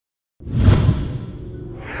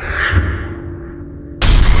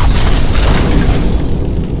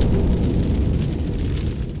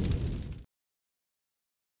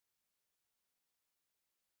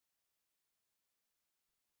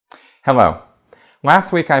Hello.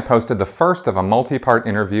 Last week I posted the first of a multi-part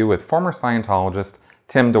interview with former Scientologist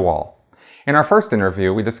Tim DeWall. In our first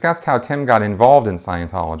interview, we discussed how Tim got involved in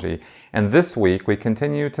Scientology, and this week we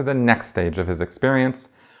continue to the next stage of his experience,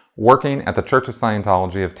 working at the Church of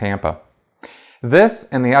Scientology of Tampa. This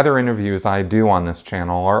and the other interviews I do on this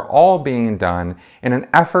channel are all being done in an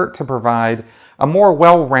effort to provide a more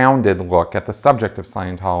well-rounded look at the subject of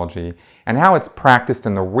Scientology and how it's practiced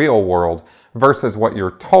in the real world versus what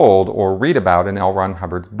you're told or read about in L. Ron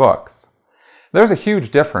Hubbard's books. There's a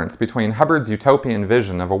huge difference between Hubbard's utopian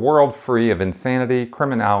vision of a world free of insanity,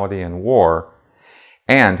 criminality, and war,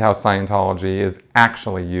 and how Scientology is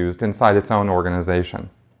actually used inside its own organization.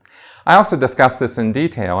 I also discuss this in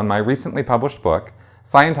detail in my recently published book,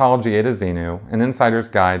 Scientology A to Xenu, An Insider's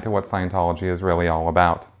Guide to What Scientology is Really All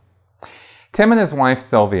About. Tim and his wife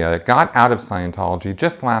Sylvia got out of Scientology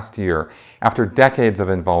just last year after decades of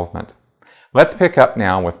involvement. Let's pick up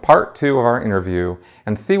now with part 2 of our interview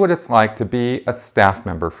and see what it's like to be a staff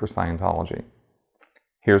member for Scientology.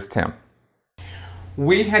 Here's Tim.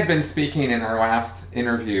 We had been speaking in our last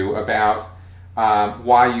interview about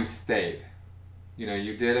why you stayed. You know,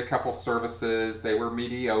 you did a couple services, they were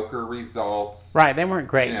mediocre results. Right, they weren't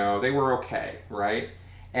great. You know, they were okay, right?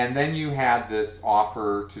 And then you had this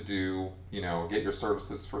offer to do, get your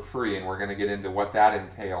services for free, and we're going to get into what that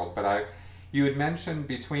entailed. But you had mentioned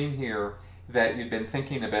between here that you'd been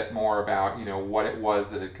thinking a bit more about, what it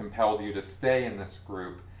was that had compelled you to stay in this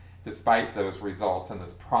group despite those results and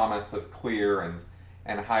this promise of clear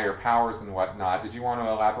and higher powers and whatnot. Did you want to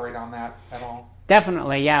elaborate on that at all?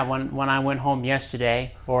 Definitely, yeah. When I went home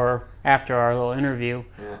yesterday after our little interview,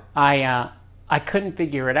 yeah. I couldn't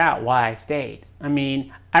figure it out why I stayed. I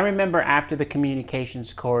mean, I remember after the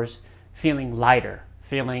communications course feeling lighter,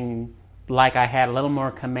 feeling like I had a little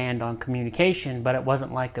more command on communication, but it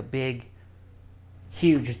wasn't like a big,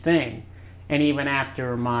 huge thing. And even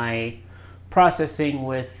after my processing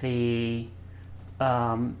with the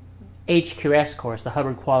HQS course, the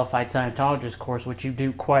Hubbard Qualified Scientologist course, which you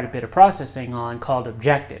do quite a bit of processing on, called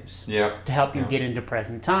Objectives, to help you get into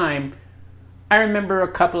present time. I remember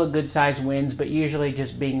a couple of good-sized wins, but usually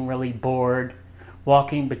just being really bored,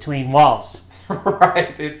 walking between walls.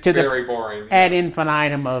 Right, it's very boring. Ad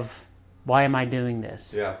infinitum of, why am I doing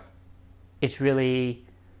this? Yes. It's really,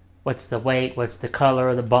 what's the weight, what's the color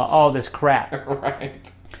of the ball, all this crap.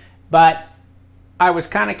 Right. But I was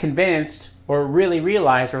kind of convinced, or really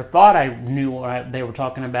realized, or thought I knew what they were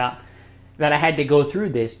talking about, that I had to go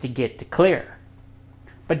through this to get to clear.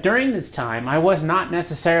 But during this time, I was not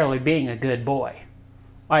necessarily being a good boy.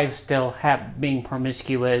 I still have being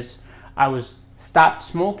promiscuous. I was stopped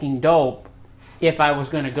smoking dope if I was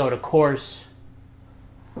going to go to course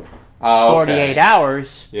 48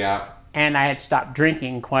 hours. Yeah. And I had stopped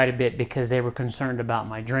drinking quite a bit because they were concerned about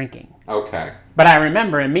my drinking. Okay. But I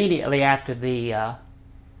remember immediately after the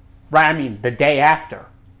day after,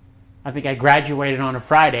 I think I graduated on a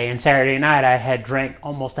Friday, and Saturday night I had drank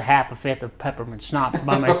almost a half a fifth of peppermint schnapps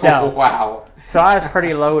by myself. Wow. So I was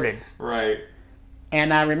pretty loaded. Right.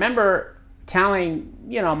 And I remember telling,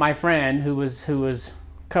 my friend, who was a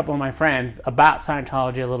couple of my friends, about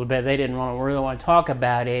Scientology a little bit. They didn't really want to talk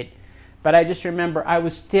about it. But I just remember I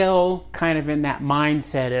was still kind of in that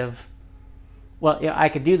mindset of, well, I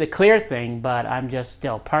could do the clear thing, but I'm just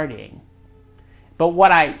still partying. But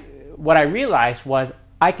what I realized was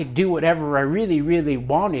I could do whatever I really, really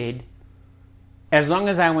wanted as long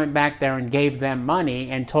as I went back there and gave them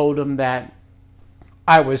money and told them that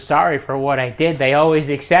I was sorry for what I did. They always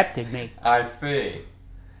accepted me. I see.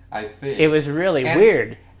 It was really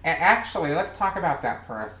weird. And actually, let's talk about that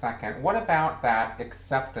for a second. What about that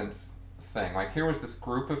acceptance thing? Like, here was this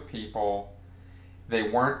group of people. They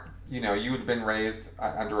weren't, you had been raised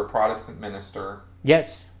under a Protestant minister.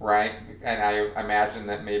 Yes. Right? And I imagine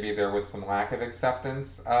that maybe there was some lack of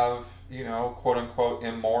acceptance of, quote-unquote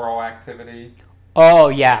immoral activity. Oh,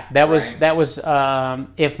 yeah. That was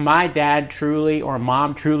if my dad truly or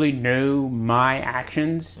mom truly knew my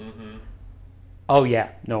actions, oh,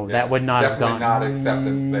 yeah. No, that would not have gone. Definitely not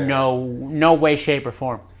acceptance there. No way, shape, or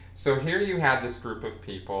form. So here you had this group of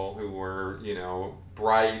people who were,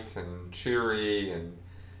 bright and cheery and,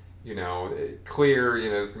 clear,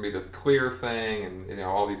 there's going to be this clear thing and,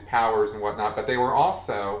 all these powers and whatnot, but they were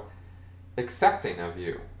also accepting of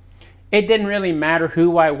you. It didn't really matter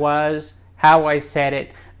who I was, how I said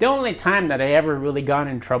it. The only time that I ever really got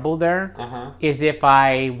in trouble there is if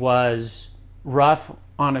I was rough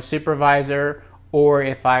on a supervisor or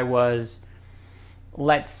if I was,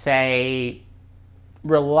 let's say,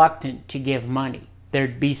 reluctant to give money.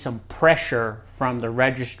 There'd be some pressure from the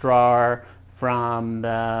registrar, from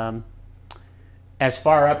the as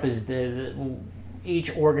far up as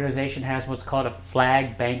each organization has what's called a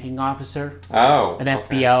flag banking officer. Oh, an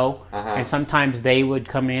okay. FBO. Uh-huh. And sometimes they would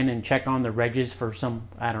come in and check on the regs for some,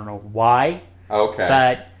 I don't know why. Okay.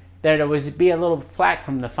 But there would be a little flack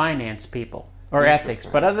from the finance people or ethics.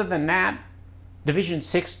 But other than that, Division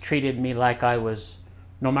 6 treated me like I was,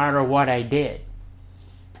 no matter what I did.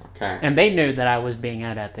 Okay. And they knew that I was being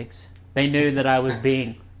at ethics. They knew that I was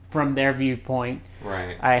being, from their viewpoint.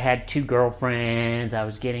 Right. I had 2 girlfriends. I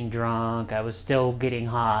was getting drunk. I was still getting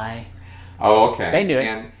high. Oh, okay. They knew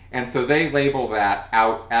it. And so they label that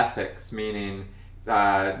out ethics, meaning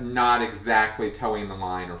not exactly towing the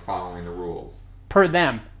line or following the rules. Per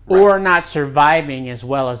them. Right. Or not surviving as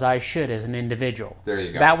well as I should as an individual. There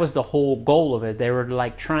you go. That was the whole goal of it. They were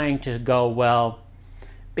like trying to go, well,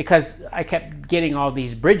 because I kept getting all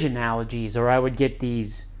these bridge analogies, or I would get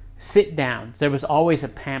these sit downs. There was always a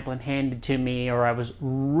pamphlet handed to me, or I was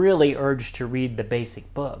really urged to read the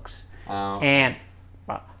basic books. And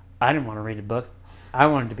I didn't want to read the books. I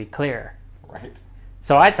wanted to be clear. Right.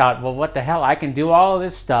 So I thought, well, what the hell? I can do all of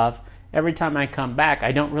this stuff. Every time I come back,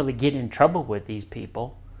 I don't really get in trouble with these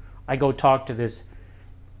people. I go talk to this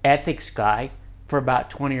ethics guy for about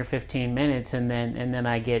 20 or 15 minutes, and then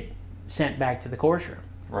I get sent back to the course room.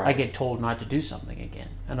 Right. I get told not to do something again.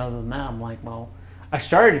 And other than that, I'm like, well, I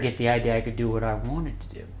started to get the idea I could do what I wanted to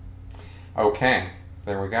do. Okay.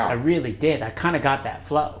 There we go. I really did. I kind of got that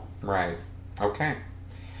flow. Right. Okay.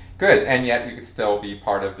 Good. And yet you could still be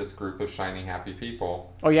part of this group of shiny, happy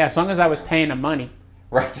people. Oh, yeah, as long as I was paying them money.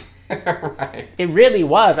 Right. Right. It really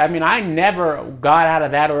was. I mean, I never got out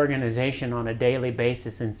of that organization on a daily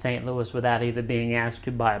basis in St. Louis without either being asked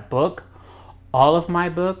to buy a book, all of my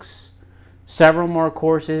books, several more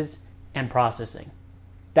courses, and processing.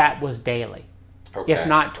 That was daily. Okay. If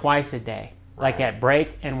not twice a day, like Right. at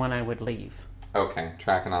break and when I would leave. Okay,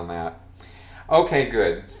 tracking on that. Okay,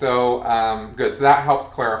 good. So, good. So that helps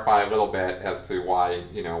clarify a little bit as to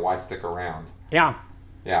why stick around. Yeah.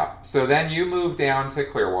 Yeah. So then you moved down to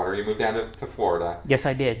Clearwater. You moved down to Florida. Yes,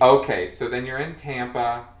 I did. Okay, so then you're in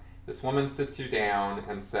Tampa. This woman sits you down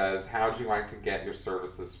and says, "How'd you like to get your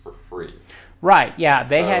services for free?" Right. Yeah.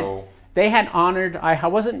 So- They had honored. I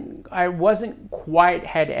wasn't quite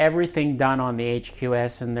had everything done on the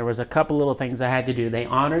HQS, and there was a couple little things I had to do. They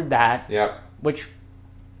honored that. Yep. Which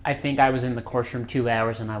I think I was in the course room 2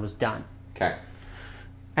 hours and I was done. Okay.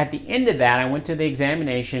 At the end of that, I went to the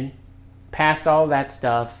examination, passed all that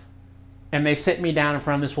stuff, and they sit me down in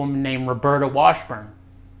front of this woman named Roberta Washburn,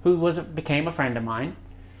 who became a friend of mine,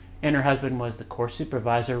 and her husband was the course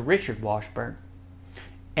supervisor, Richard Washburn.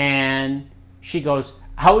 And she goes,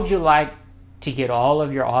 "How would you like to get all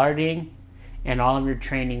of your auditing and all of your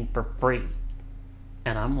training for free?"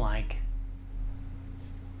 And I'm like,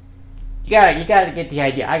 you gotta get the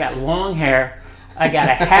idea. I got long hair. I got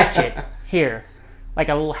a hatchet here, like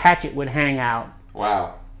a little hatchet would hang out.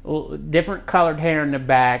 Wow. Different colored hair in the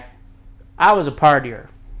back. I was a partier,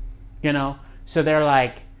 So they're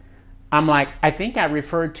like, I'm like, I think I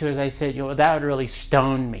referred to as I said, that would really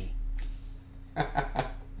stone me,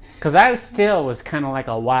 because I still was kind of like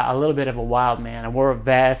a little bit of a wild man. I wore a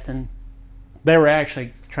vest, and they were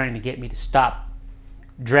actually trying to get me to stop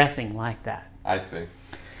dressing like that. I see.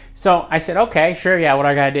 So I said, okay, sure, yeah, what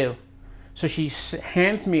I gotta do? So she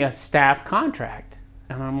hands me a staff contract,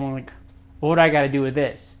 and I'm like, what do I gotta do with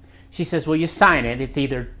this? She says, well, you sign it. It's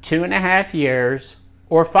either 2.5 years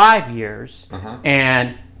or 5 years,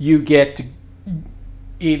 and you get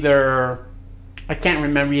either, I can't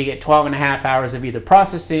remember, you get 12.5 hours of either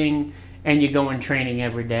processing, and you go in training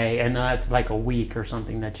every day, and that's like a week or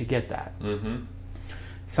something that you get that.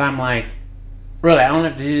 So I'm like, really, I don't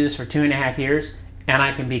have to do this for 2.5 years? And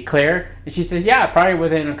I can be clear? And she says, yeah, probably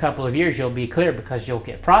within a couple of years you'll be clear, because you'll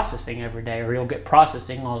get processing every day, or you'll get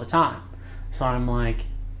processing all the time. So I'm like,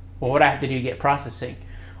 well, what do I have to do to get processing?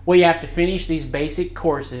 Well, you have to finish these basic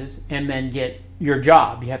courses and then get your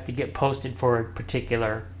job. You have to get posted for a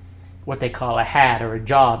particular, what they call a hat or a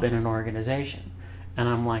job in an organization. And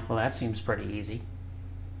I'm like, well, that seems pretty easy.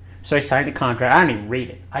 So I signed a contract. I didn't even read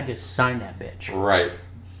it. I just signed that bitch. Right.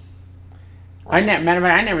 Matter of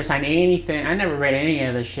fact, I never signed anything. I never read any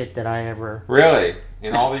of the shit that I ever. Really?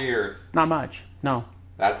 In all the years? Not much. No.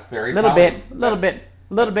 That's very little telling.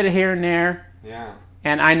 Little bit of here and there. Yeah.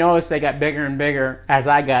 And I noticed they got bigger and bigger as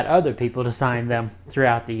I got other people to sign them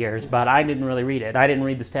throughout the years. But I didn't really read it. I didn't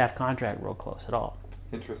read the staff contract real close at all.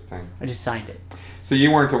 Interesting. I just signed it. So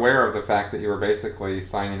you weren't aware of the fact that you were basically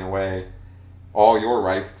signing away all your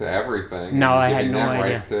rights to everything. No, and I had giving no them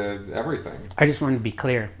idea. rights to everything. I just wanted to be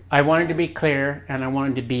clear. I wanted to be clear, and I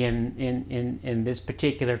wanted to be in this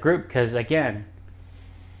particular group because, again,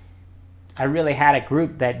 I really had a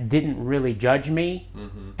group that didn't really judge me.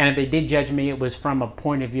 And if they did judge me, it was from a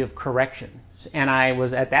point of view of correction. And I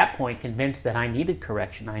was at that point convinced that I needed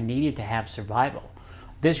correction. I needed to have survival.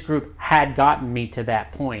 This group had gotten me to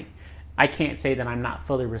that point. I can't say that I'm not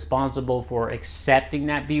fully responsible for accepting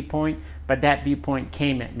that viewpoint, but that viewpoint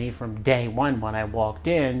came at me from day one when I walked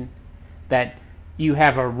in, that you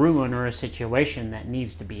have a ruin or a situation that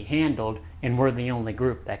needs to be handled, and we're the only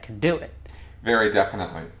group that can do it. Very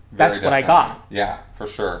definitely. That's what I got. Yeah, for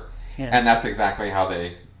sure. Yeah. And that's exactly how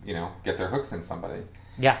they, get their hooks in somebody.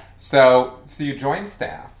 Yeah. So you joined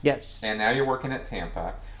staff. Yes. And now you're working at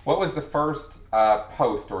Tampa. What was the first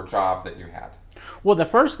post or job that you had? Well, the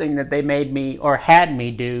first thing that they made me or had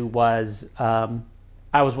me do was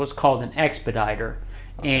I was what's called an expediter.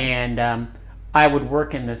 And I would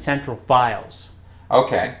work in the central files.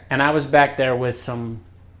 Okay. And I was back there with some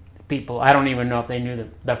people. I don't even know if they knew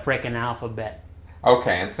the frickin' alphabet.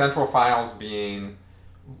 Okay, and central files being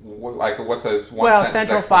like what's a one well, sentence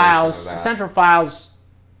central explanation files. of that? Central files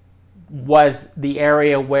was the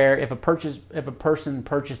area where if a person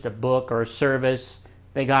purchased a book or a service,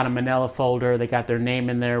 they got a manila folder. They got their name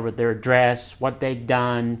in there with their address, what they'd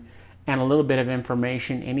done, and a little bit of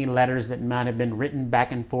information. Any letters that might have been written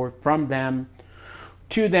back and forth from them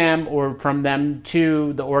to them or from them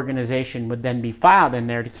to the organization would then be filed in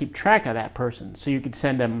there to keep track of that person. So you could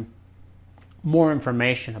send them more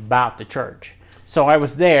information about the church. So I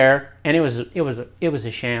was there, and it was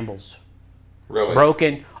a shambles. Really?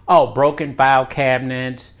 Broken file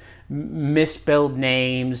cabinets, misspelled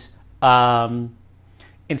names.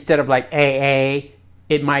 Instead of like AA,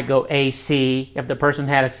 it might go AC. If the person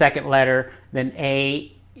had a second letter, then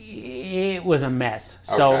A. It was a mess.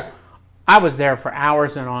 Okay. So I was there for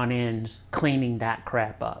hours and on ends cleaning that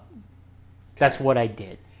crap up. That's what I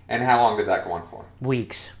did. And how long did that go on for?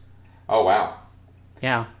 Weeks. Oh, wow.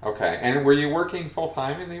 Yeah. Okay. And were you working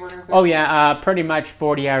full-time in the organization? Oh, yeah. Pretty much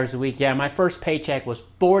 40 hours a week. Yeah, my first paycheck was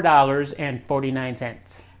 $4.49.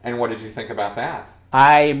 And what did you think about that?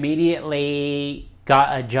 I immediately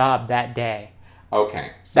got a job that day.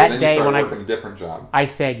 Okay. So that then day you started when working a different job. I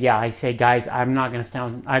said, guys, I'm not going to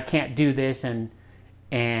stand. I can't do this and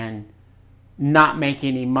not make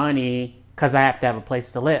any money because I have to have a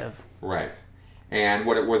place to live. Right. And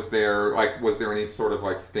was there any sort of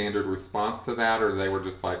like standard response to that, or they were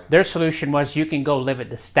just like their solution was you can go live at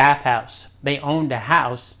the staff house. They owned a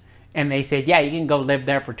house, and they said, yeah, you can go live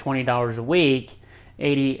there for $20 a week,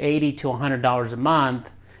 $80 to $100 a month.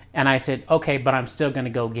 And I said, okay, but I'm still going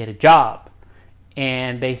to go get a job.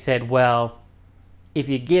 And they said, well, if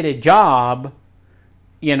you get a job,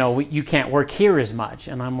 you can't work here as much.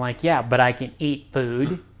 And I'm like, yeah, but I can eat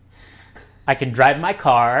food. I can drive my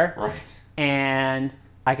car. Right. And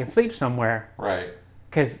I can sleep somewhere. Right.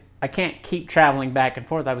 Because I can't keep traveling back and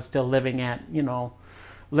forth. I was still living at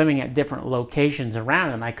different locations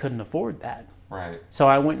around, and I couldn't afford that. Right. So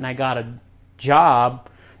I went and I got a job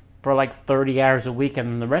for like 30 hours a week, and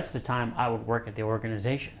then the rest of the time I would work at the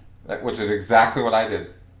organization. Which is exactly what I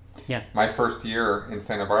did. Yeah. My first year in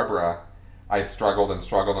Santa Barbara, I struggled, and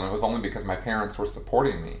it was only because my parents were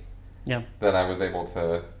supporting me. Yeah. That I was able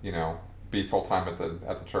to, be full-time at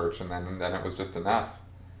the church, and then it was just enough,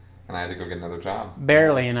 and I had to go get another job.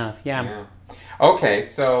 Barely enough, yeah. Okay,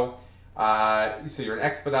 so you're an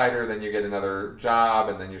expediter, then you get another job,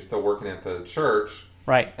 and then you're still working at the church.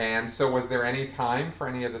 Right. And so was there any time for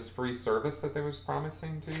any of this free service that they was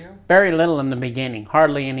promising to you? Very little in the beginning,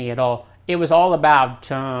 hardly any at all. It was all about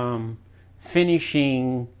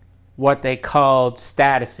finishing what they called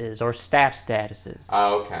statuses or staff statuses.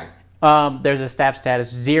 Oh, okay. There's a staff status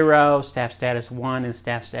 0, staff status 1, and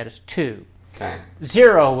staff status 2. Okay.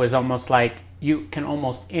 0 was almost like you can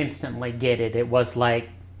almost instantly get it. It was like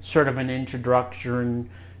sort of an introduction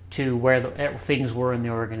to where things were in the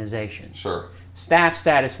organization. Sure. Staff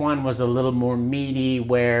status 1 was a little more meaty,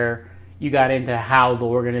 where you got into how the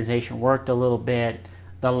organization worked a little bit,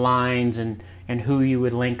 the lines and who you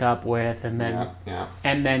would link up with, and then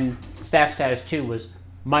and then staff status 2 was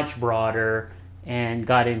much broader and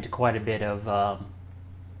got into quite a bit of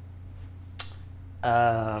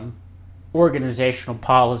organizational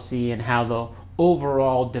policy and how the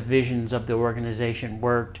overall divisions of the organization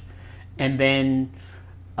worked. And then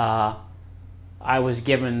I was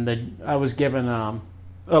given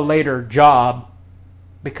a later job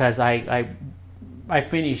because I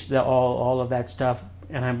finished all of that stuff,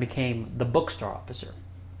 and I became the bookstore officer.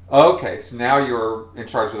 Okay, so now you're in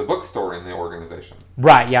charge of the bookstore in the organization.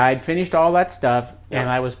 Right, yeah, I'd finished all that stuff, and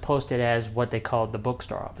I was posted as what they called the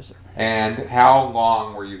bookstore officer. And how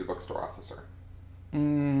long were you the bookstore officer?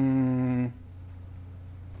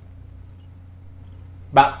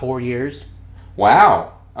 About 4 years.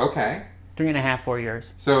 Wow. Okay. 3.5, 4 years.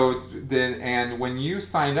 So and when you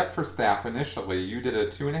signed up for staff initially, you did a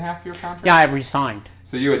 2.5-year contract? Yeah, I resigned.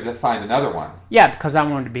 So you had just signed another one? Yeah, because I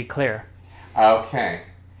wanted to be clear. Okay.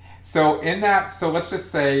 So let's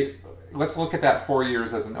just say, let's look at that 4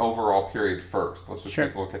 years as an overall period first. Let's just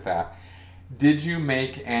take a look at that. Did you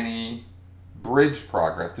make any bridge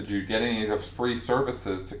progress? Did you get any of those free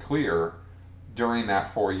services to clear during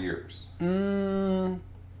that 4 years?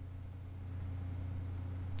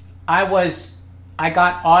 I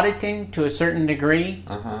got auditing to a certain degree,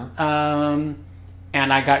 and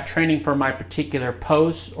I got training for my particular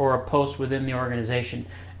post or a post within the organization.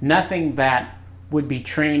 Nothing that would be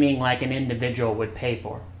training like an individual would pay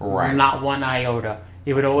for. Right. Not one iota.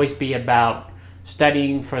 It would always be about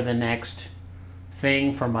studying for the next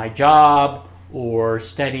thing for my job, or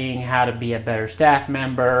studying how to be a better staff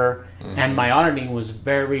member. And my auditing was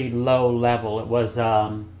very low level. It was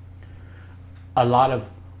a lot of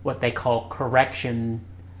what they call correction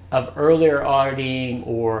of earlier auditing,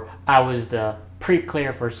 or I was the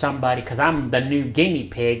pre-clear for somebody because I'm the new guinea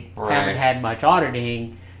pig, haven't had much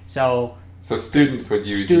auditing. So students would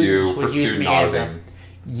use you for student auditing.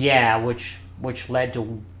 Which led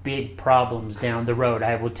to big problems down the road.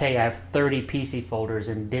 I will tell you, I have 30 PC folders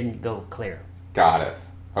and didn't go clear. Got it.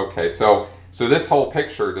 Okay, so this whole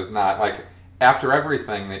picture does not, like, after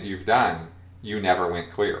everything that you've done, you never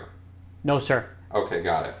went clear. No, sir. Okay,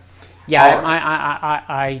 got it. Yeah,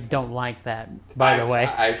 I don't like that, by the way.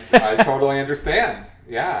 I totally understand.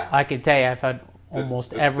 Yeah. I can tell you, I've had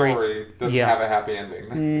almost every story doesn't have a happy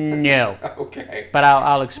ending. No. Okay. But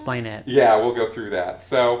I'll explain it. Yeah, we'll go through that.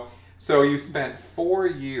 So you spent 4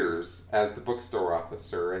 years as the bookstore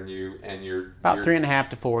officer, and you're about 3.5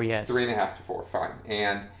 to 4, yes. 3.5 to 4, fine.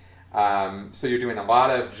 And so you're doing a lot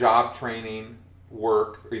of job training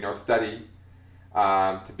work, study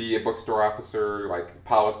to be a bookstore officer, like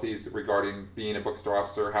policies regarding being a bookstore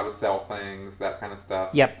officer, how to sell things, that kind of stuff.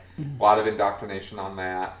 Yep. A lot of indoctrination on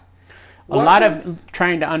that. A lot of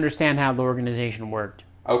trying to understand how the organization worked.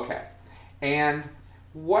 Okay. And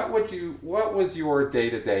what was your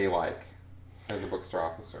day-to-day like as a bookstore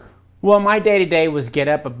officer? Well, my day-to-day was get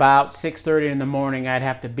up about 6:30 in the morning. I'd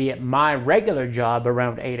have to be at my regular job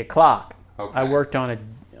around 8 o'clock. Okay. I worked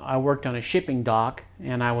on a shipping dock,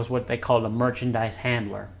 and I was what they called a merchandise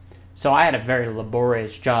handler. So I had a very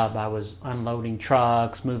laborious job. I was unloading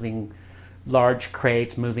trucks, moving large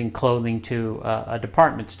crates, moving clothing to a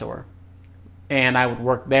department store. And I would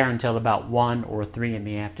work there until about 1 or 3 in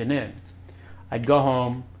the afternoon. I'd go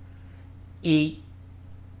home, eat,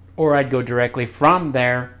 or I'd go directly from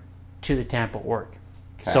there to the temple work.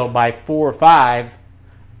 Okay. So by 4 or 5,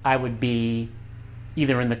 I would be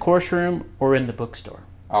either in the course room or in the bookstore.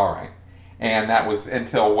 All right. And that was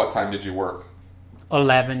until what time did you work?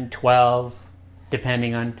 11, 12,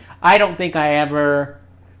 depending on... I don't think I ever...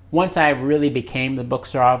 Once I really became the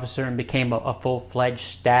bookstore officer and became a full-fledged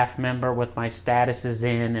staff member with my statuses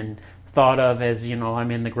in and thought of as,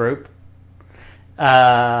 I'm in the group.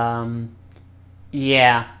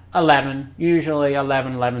 Yeah, 11. Usually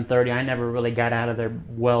 11, 11:30. I never really got out of there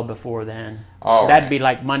well before then. Oh, that'd be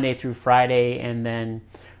like Monday through Friday, and then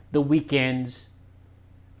the weekends,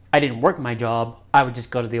 I didn't work my job. I would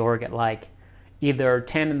just go to the org at like either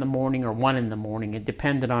 10 in the morning or 1 in the morning. It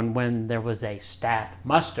depended on when there was a staff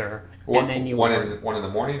muster. And then you one in the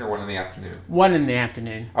morning or 1 in the afternoon? 1 in the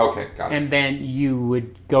afternoon. Okay, got it. And then you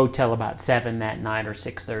would go till about 7 that night or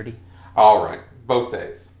 6:30. All right. Both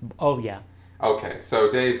days? Oh, yeah. Okay,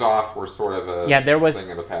 so days off were sort of a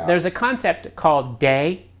thing of the past. There's a concept called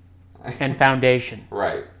day and foundation.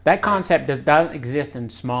 Right. That concept doesn't exist in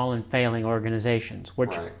small and failing organizations,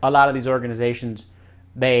 which a lot of these organizations,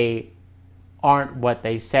 they aren't what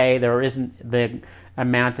they say. There isn't the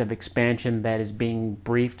amount of expansion that is being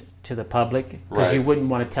briefed to the public, because you wouldn't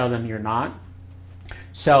want to tell them you're not.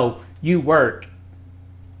 So you work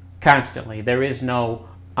constantly. There is no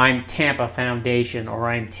I'm Tampa Foundation or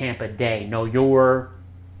I'm Tampa Day. No, you're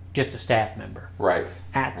just a staff member. Right.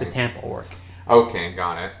 At the Tampa org. Okay,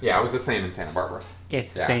 got it. Yeah, it was the same in Santa Barbara.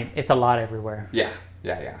 It's the same. It's a lot everywhere. Yeah.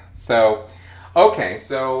 So, okay,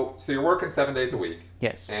 so you're working 7 days a week.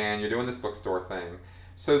 Yes. And you're doing this bookstore thing.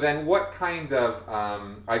 So then what kind of,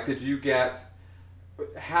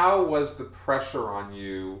 how was the pressure on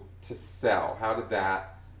you to sell? How was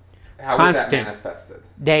that manifested?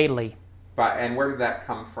 Daily. And where did that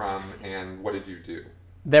come from, and what did you do?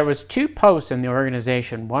 There was 2 posts in the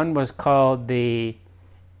organization. One was called the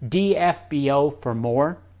DFBO for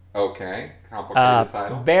More. Okay, complicated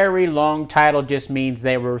title. Very long title, just means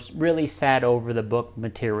they were really sad over the book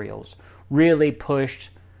materials. Really pushed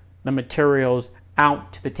the materials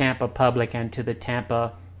out to the Tampa public and to the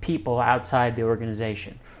Tampa people outside the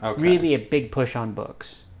organization. Okay. Really a big push on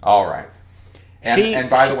books. All right. And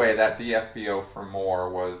by the way, that DFBO for more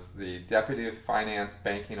was the Deputy of Finance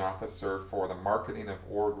Banking Officer for the Marketing of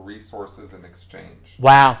Org Resources and Exchange.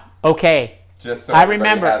 Wow. Okay. Just so I everybody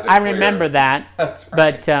remember. has it I clear. remember that. That's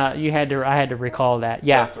right. But I had to recall that.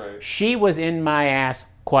 Yeah. That's right. She was in my ass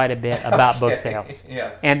quite a bit about book sales.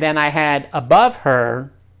 Yes. And then I had above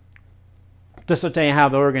her, just to tell you how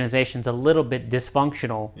the organization's a little bit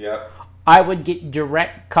dysfunctional. Yep. I would get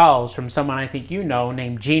direct calls from someone I think you know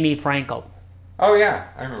named Jeannie Frankel. Oh yeah,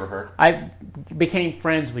 I remember her. I became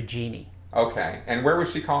friends with Jeannie. Okay. And where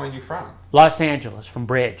was she calling you from? Los Angeles, from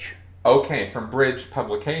Bridge. Okay, from Bridge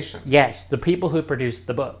Publications. Yes, the people who produced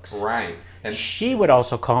the books. Right. And She would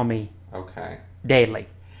also call me okay. daily.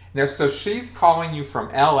 Now, so she's calling you from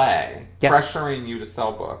LA, Yes. pressuring you to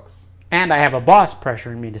sell books. And I have a boss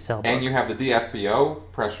pressuring me to sell books. And you have the DFBO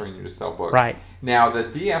pressuring you to sell books. Right. Now, the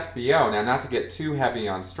DFBO, now not to get too heavy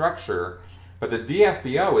on structure, but the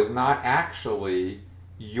DFBO is not actually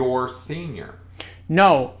your senior.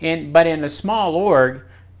 No, but in a small org,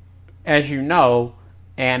 as you know,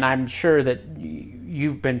 and I'm sure that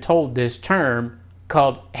you've been told this term,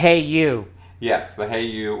 called Hey You. Yes, the Hey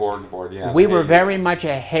You org board, yeah. We Hey were You. very much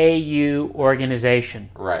a Hey You organization.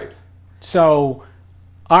 Right. So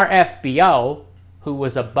our FBO, who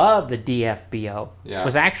was above the DFBO, Yeah.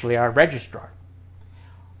 was actually our registrar.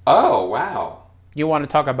 Oh, wow. You want to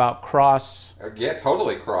talk about cross Yeah,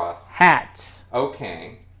 totally cross. hats.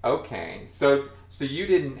 Okay. So you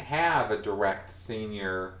didn't have a direct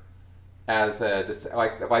senior as a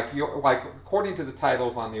like according to the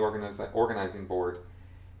titles on the organizing board,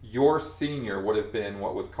 your senior would have been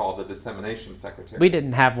what was called the dissemination secretary. We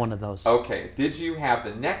didn't have one of those. Okay. Did you have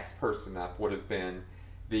the next person up would have been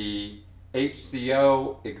the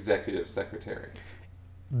HCO executive secretary?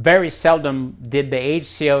 Very seldom did the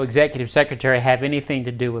HCO executive secretary have anything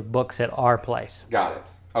to do with books at our place. Got it.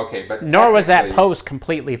 Okay, but Nor was that technically- post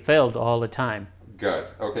completely filled all the time. Good.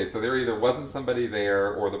 Okay, so there either wasn't somebody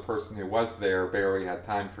there or the person who was there barely had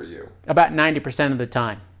time for you. About 90% of the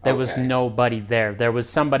time, there was Okay. nobody there. There was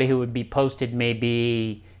somebody who would be posted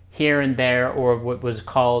maybe here and there, or what was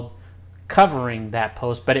called covering that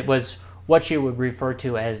post, but it was what you would refer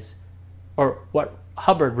to as, or what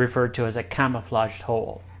Hubbard referred to as, a camouflaged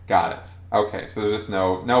hole. Got it. Okay, so there's just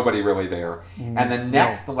nobody really there. And the No.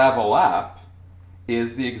 next level up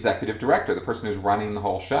is the executive director, the person who's running the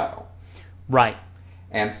whole show. Right.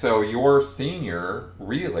 And so your senior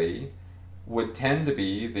really would tend to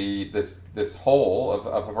be this whole of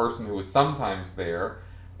a person who was sometimes there,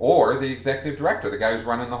 or the executive director, the guy who's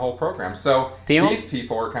running the whole program. So these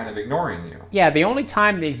people are kind of ignoring you. Yeah, the only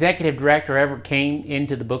time the executive director ever came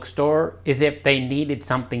into the bookstore is if they needed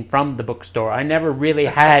something from the bookstore. I never really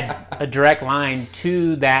had a direct line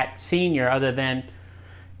to that senior, other than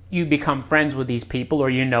you become friends with these people, or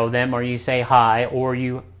you know them, or you say hi, or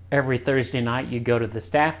you every Thursday night you go to the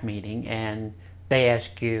staff meeting and they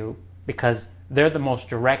ask you, because they're the most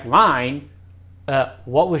direct line,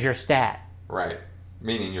 what was your stat? Right.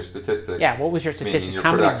 Meaning your statistic. Yeah, what was your statistic? your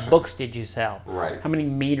How many production. books did you sell? Right. How many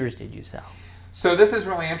meters did you sell? So this is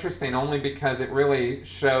really interesting only because it really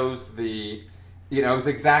shows it was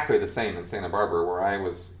exactly the same in Santa Barbara where I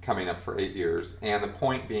was coming up for 8 years. And the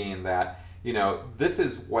point being that, this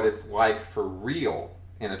is what it's like for real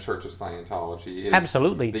in a Church of Scientology. Is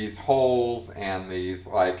Absolutely. These holes and these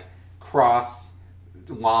cross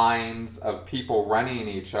lines of people running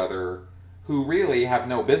each other who really have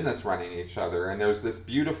no business running each other. And there's this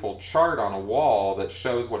beautiful chart on a wall that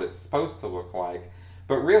shows what it's supposed to look like.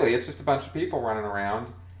 But really, it's just a bunch of people running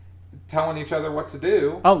around telling each other what to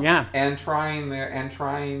do. Oh, yeah. And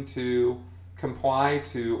trying to comply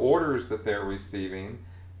to orders that they're receiving,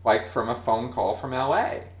 like from a phone call from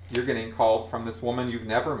LA. You're getting called from this woman you've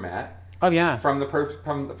never met. Oh, yeah. From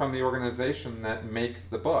the organization that makes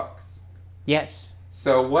the books. Yes.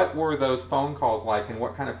 So what were those phone calls like, and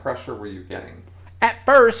what kind of pressure were you getting? At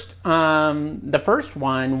first, the first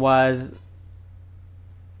one was,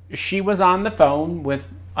 she was on the phone with,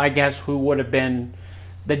 I guess, who would have been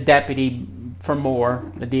the deputy for more,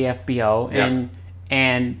 the DFBO, Yeah.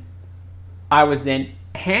 and I was then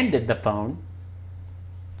handed the phone.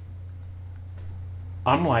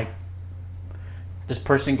 I'm like, this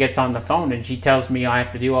person gets on the phone and she tells me I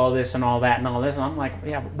have to do all this and all that and all this, and I'm like,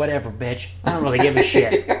 yeah, whatever, bitch. I don't really give a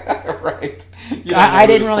shit. Right. I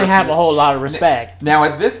didn't really have a whole lot of respect. Now,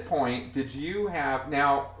 at this point, did you have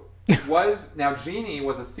now Jeannie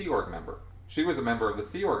was a Sea Org member. She was a member of the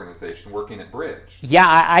Sea Organization working at Bridge. Yeah,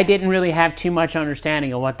 I didn't really have too much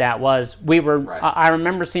understanding of what that was. We were. Right. I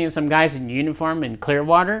remember seeing some guys in uniform in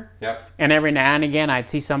Clearwater. Yep. And every now and again, I'd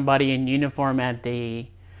see somebody in uniform at the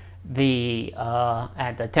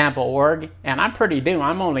Tampa org, and I'm pretty new.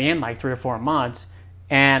 I'm only in like 3 or 4 months,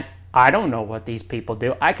 and I don't know what these people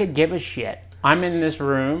do. I could give a shit. I'm in this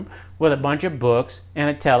room with a bunch of books and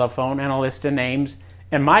a telephone and a list of names,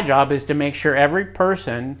 and my job is to make sure every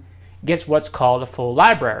person gets what's called a full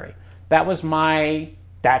library. That's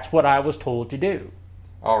what I was told to do.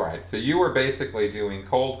 All right. So you were basically doing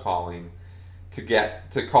cold calling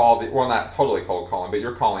to call well, not totally cold calling, but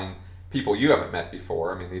you're calling people you haven't met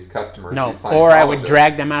before. I mean, these customers, No, these or I would Scientologists.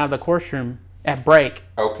 drag them out of the course room at break.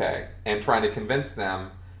 Okay. And trying to convince them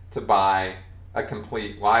to buy a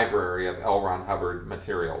complete library of L. Ron Hubbard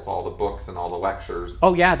materials, all the books and all the lectures.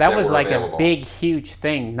 Oh yeah, that was were like available. a big, huge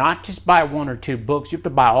thing. Not just buy 1 or 2 books; you have to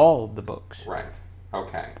buy all of the books. Right.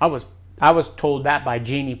 Okay. I was told that by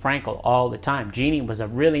Jeannie Frankel all the time. Jeannie was a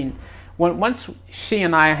really once she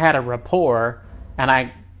and I had a rapport, and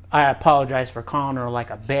I apologize for calling her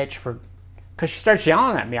like a bitch because she starts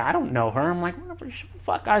yelling at me. I don't know her. I'm like, whatever,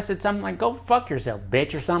 fuck. I said something like, "Go fuck yourself,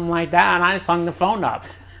 bitch," or something like that, and I just hung the phone up.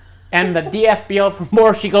 And the DFBO from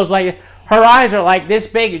Moore, she goes like, her eyes are like this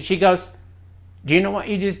big, and she goes, "Do you know what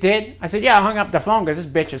you just did?" I said, "Yeah, I hung up the phone because this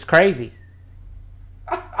bitch is crazy."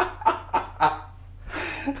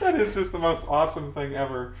 That is just the most awesome thing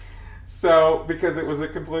ever. So, because it was a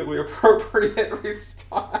completely appropriate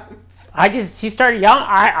response. She started yelling.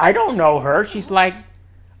 I don't know her. She's like,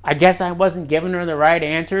 I guess I wasn't giving her the right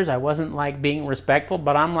answers. I wasn't like being respectful,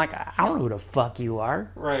 but I'm like, I don't know who the fuck you are.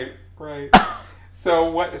 Right.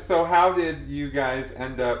 So how did you guys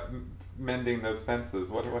end up mending those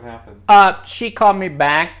fences? What happened? She called me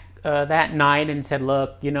back that night and said,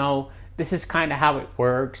 "Look, this is kind of how it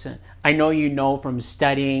works. And I know you know from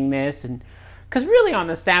studying this, and because really on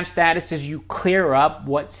the staff statuses you clear up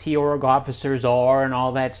what Sea Org officers are and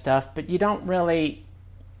all that stuff, but you don't really.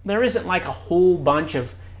 There isn't like a whole bunch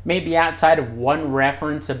of maybe outside of one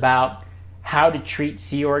reference about how to treat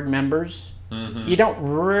Sea Org members."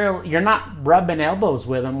 Mm-hmm. You're not rubbing elbows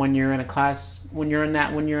with them when you're in a class, when you're in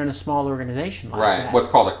a small organization like that. What's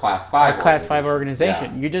called a Class 5 a Class 5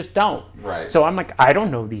 organization. Yeah. You just don't. Right. So I'm like, I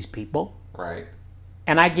don't know these people. Right.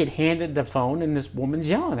 And I get handed the phone and this woman's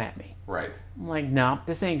yelling at me. Right. I'm like, no,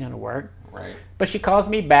 this ain't going to work. Right. But she calls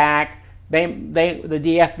me back. The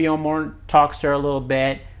DFBO more talks to her a little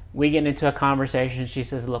bit. We get into a conversation. She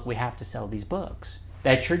says, look, we have to sell these books.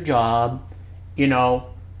 That's your job.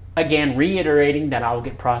 Again, reiterating that I'll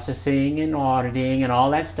get processing and auditing and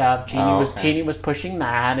all that stuff. Jeannie was pushing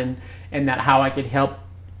that, and that how I could help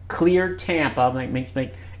clear Tampa,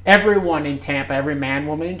 make everyone in Tampa, every man,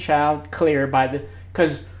 woman, and child clear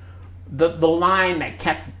because the line that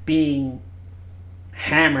kept being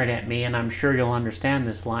hammered at me, and I'm sure you'll understand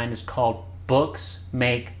this line, is called books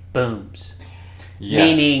make booms.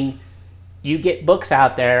 Yes. Meaning you get books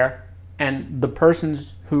out there, and the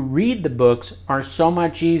persons who read the books are so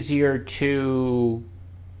much easier to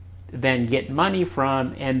then get money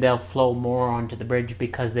from, and they'll flow more onto the bridge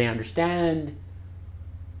because they understand.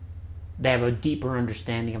 They have a deeper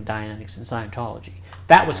understanding of Dianetics and Scientology.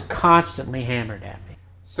 That was constantly hammered at me.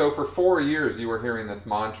 So for 4 years, you were hearing this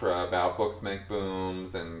mantra about books make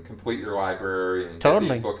booms and complete your library and get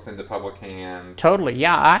these books into public hands. Totally,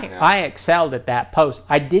 yeah. I excelled at that post.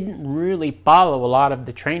 I didn't really follow a lot of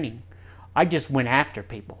the training. I just went after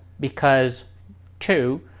people because,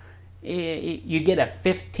 2, you get a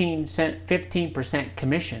 15%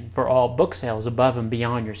 commission for all book sales above and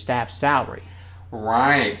beyond your staff's salary.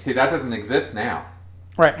 Right. See, that doesn't exist now.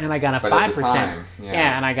 Right, and I got a 5%. At the time,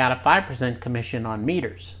 yeah, and I got a 5% commission on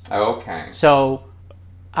meters. Okay. So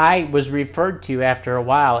I was referred to after a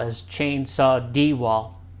while as Chainsaw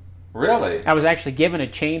DeWall. Really? I was actually given a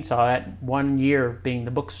chainsaw at 1 year being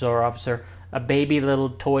the bookstore officer, a baby little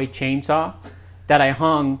toy chainsaw that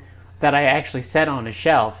I actually set on a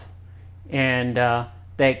shelf, and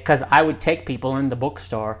because I would take people in the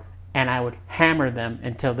bookstore and I would hammer them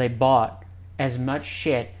until they bought as much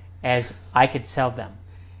shit as I could sell them.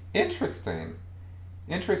 Interesting.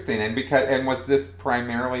 And was this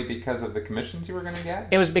primarily because of the commissions you were going to get?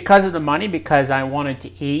 It was because of the money, because I wanted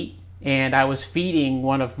to eat, and I was feeding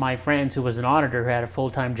one of my friends who was an auditor who had a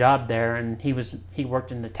full-time job there, and he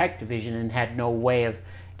worked in the tech division and had no way of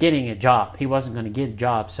getting a job. He wasn't going to get a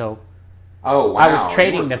job, so oh wow, I was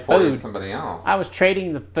trading the food. Somebody else. I was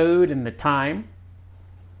trading the food and the time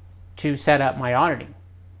to set up my auditing.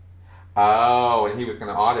 Oh, and he was going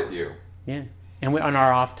to audit you. Yeah, and we on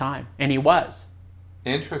our off time, and he was.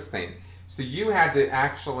 Interesting. So you had to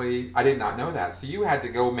actually, I did not know that. So you had to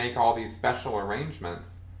go make all these special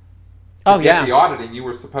arrangements to get the auditing you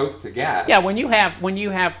were supposed to get. Yeah, when you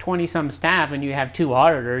have 20 some staff and you have 2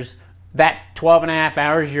 auditors, that 12 and a half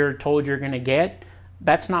hours you're told you're going to get,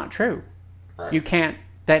 that's not true. Right. You can't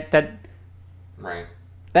Right.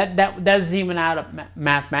 That doesn't even add up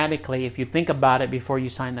mathematically if you think about it before you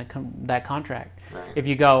sign that contract. Right. If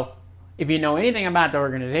you know anything about the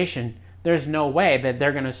organization, there's no way that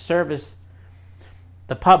they're going to service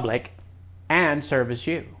the public and service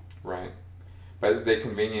you. Right. But they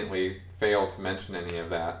conveniently fail to mention any of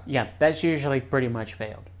that. Yeah, that's usually pretty much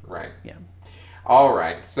failed. Right. Yeah. All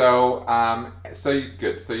right. So,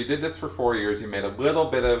 good. So you did this for 4 years. You made a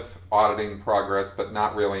little bit of auditing progress, but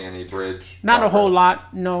not really any bridge. Not a whole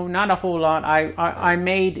lot. No, not a whole lot. I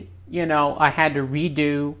made, I had to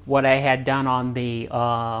redo what I had done on the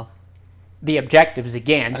objectives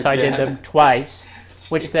again. So I did them twice,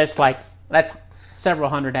 which that's several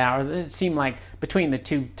hundred hours. It seemed like between the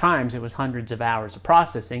 2 times it was hundreds of hours of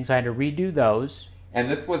processing. So I had to redo those. And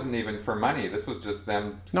this wasn't even for money. This was just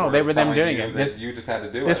them. No, they were them doing it. You just had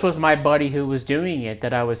to do it. This was my buddy who was doing it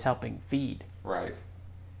that I was helping feed. Right.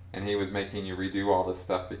 And he was making you redo all this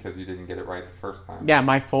stuff because you didn't get it right the first time. Yeah,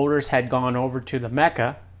 my folders had gone over to the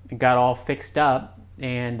Mecca and got all fixed up,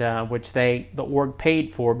 and which the org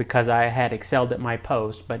paid for because I had excelled at my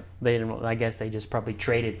post, but they didn't. I guess they just probably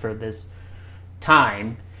traded for this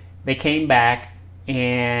time. They came back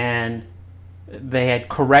and they had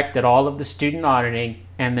corrected all of the student auditing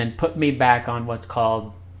and then put me back on what's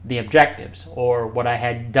called the objectives, or what I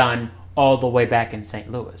had done all the way back in St.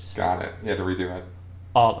 Louis. Got it. You had to redo it.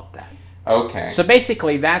 All of that. Okay. So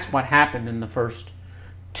basically that's what happened in the first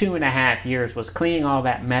 2.5 years, was cleaning all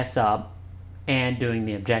that mess up and doing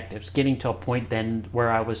the objectives, getting to a point then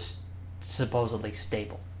where I was supposedly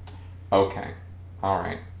stable. Okay. All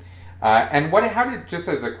right. And how did, just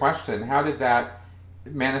as a question, how did that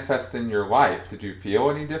manifest in your life? Did you feel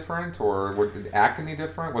any different, or did it act any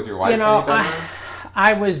different? Was your life any better?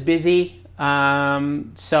 I was busy.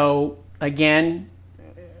 So again,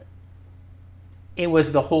 it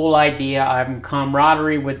was the whole idea. I'm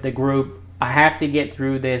camaraderie with the group. I have to get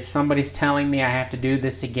through this. Somebody's telling me I have to do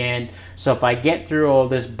this again. So if I get through all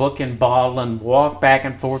this book and bottle and walk back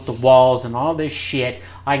and forth the walls and all this shit,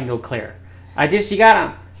 I can go clear.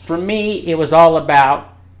 For me, it was all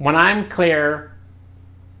about, when I'm clear,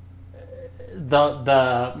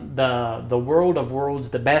 the world of worlds,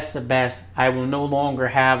 the best of best, I will no longer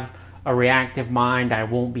have a reactive mind. I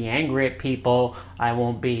won't be angry at people. I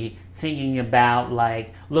won't be thinking about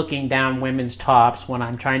like looking down women's tops when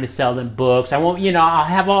I'm trying to sell them books. I won't, I'll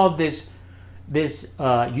have all this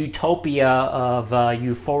utopia of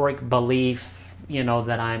euphoric belief,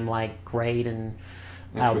 that I'm like great, and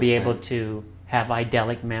I'll be able to have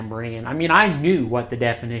idyllic memory. And I knew what the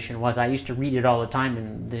definition was. I used to read it all the time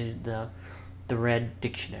in the red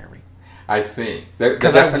dictionary. I see.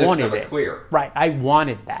 Because I wanted it. Clear. Right. I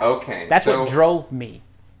wanted that. Okay. That's what drove me.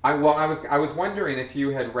 I was wondering if you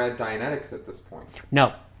had read Dianetics at this point.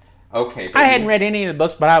 No. Okay. I hadn't read any of the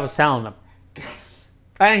books, but I was selling them.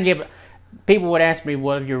 I didn't give. People would ask me,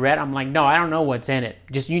 "What have you read?" I'm like, "No, I don't know what's in it.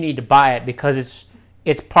 Just you need to buy it because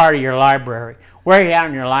it's part of your library. Where are you at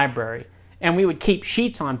in your library?" And we would keep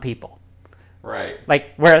sheets on people. Right.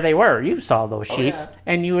 Like where they were. You saw those sheets, yeah.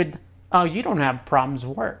 And you would. Oh, you don't have problems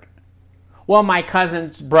with work. Well, my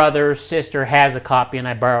cousin's brother, sister has a copy and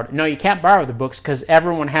I borrowed it. No, you can't borrow the books because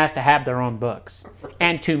everyone has to have their own books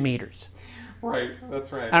and 2 meters. Right,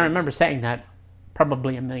 that's right. I remember saying that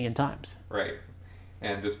probably 1,000,000 times. Right.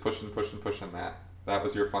 And just pushing that. That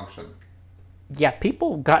was your function. Yeah,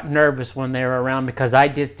 people got nervous when they were around because I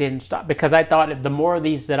just didn't stop. Because I thought if the more of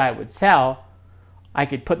these that I would sell, I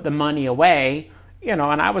could put the money away, and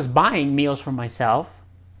I was buying meals for myself.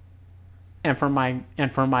 And for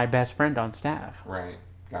my best friend on staff. Right,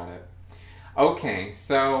 got it. Okay,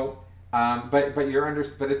 so, but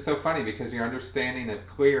it's so funny because your understanding of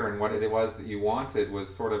clear and what it was that you wanted was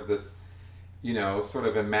sort of this, sort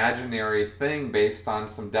of imaginary thing based on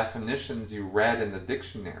some definitions you read in the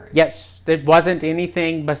dictionary. Yes, it wasn't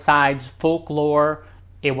anything besides folklore.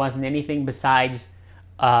 It wasn't anything besides,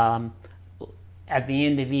 at the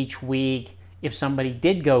end of each week, if somebody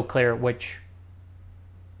did go clear, which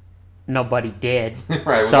nobody did.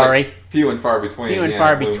 Right. Sorry. Like few and far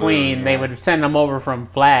between. They would send them over from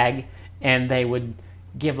Flag, and they would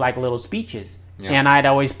give like little speeches. Yeah. And I'd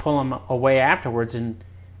always pull them away afterwards, and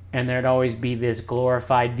there'd always be this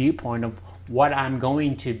glorified viewpoint of what I'm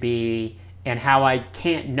going to be and how I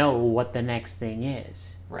can't know what the next thing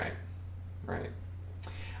is. Right.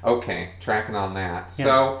 Okay, tracking on that. Yeah.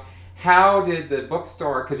 So, how did the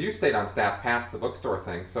bookstore, because you stayed on staff past the bookstore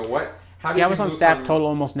thing, so how did you I was on staff total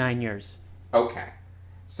almost 9 years. Okay.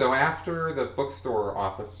 So after the bookstore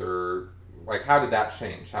officer, like, how did that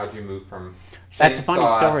change? How did you move from chainsaw... That's a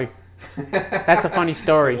funny story. That's a funny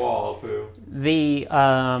story. DeWall, too.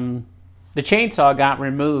 The chainsaw got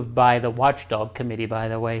removed by the watchdog committee, by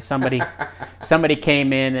the way. Somebody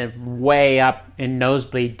came in and way up in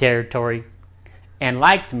nosebleed territory and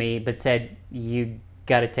liked me, but said, you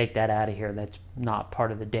got to take that out of here. That's not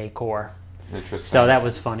part of the decor. Interesting. So that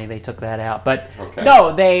was funny. They took that out. But okay.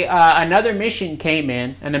 no, they another mission came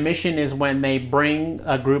in, and the mission is when they bring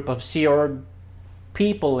a group of Sea Org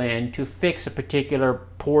people in to fix a particular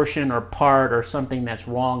portion or part or something that's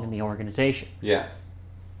wrong in the organization. Yes.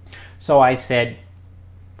 So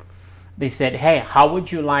they said, hey, how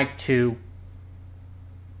would you like to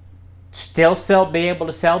still be able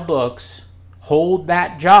to sell books, hold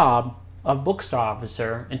that job of bookstore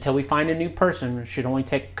officer until we find a new person? It should only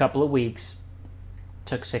take a couple of weeks.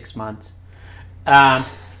 Took 6 months.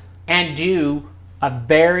 And do a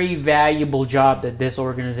very valuable job that this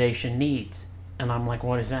organization needs. And I'm like,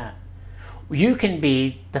 what is that? You can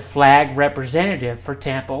be the flag representative for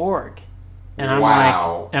Tampa Org. And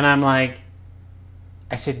I'm like,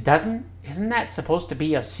 I said, isn't that supposed to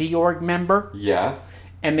be a Sea Org member?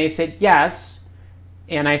 Yes. And they said, yes.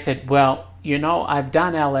 And I said, well, I've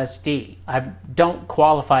done LSD. I don't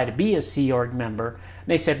qualify to be a Sea Org member. And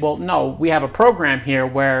they said, well, no, we have a program here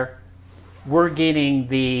where we're getting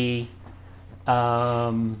the, I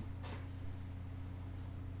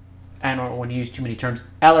don't want to use too many terms,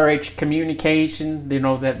 LRH communication,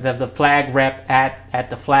 the flag rep at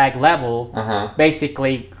the flag level,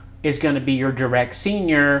 basically is going to be your direct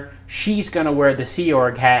senior. She's going to wear the Sea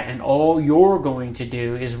Org hat, and all you're going to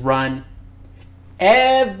do is run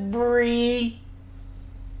every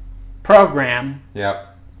program,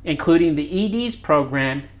 yep, including the ED's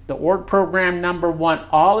program, the org program #1,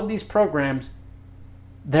 all of these programs,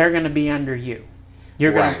 they're going to be under you.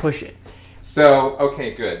 You're going to push it. So,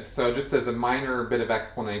 okay, good. So just as a minor bit of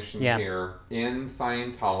explanation Yeah. here, in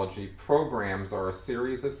Scientology, programs are a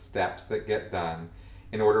series of steps that get done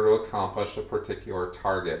in order to accomplish a particular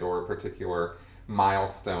target or a particular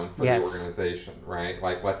milestone for Yes. the organization, right?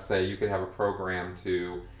 Like, let's say you could have a program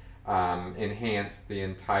to enhance the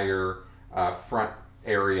entire front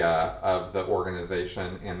area of the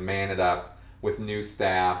organization and man it up with new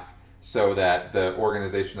staff so that the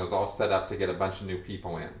organization is all set up to get a bunch of new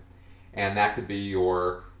people in. And that could be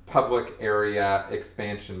your public area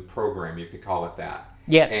expansion program, you could call it that.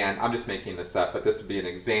 Yes. And I'm just making this up, but this would be an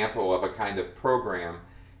example of a kind of program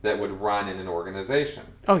that would run in an organization.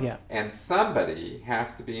 Oh, yeah. And somebody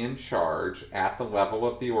has to be in charge at the level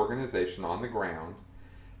of the organization on the ground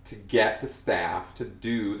to get the staff to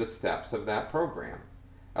do the steps of that program.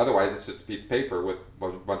 Otherwise, it's just a piece of paper with a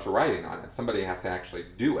bunch of writing on it. Somebody has to actually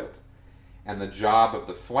do it. And the job of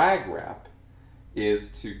the flag rep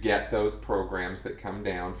is to get those programs that come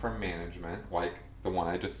down from management, like the one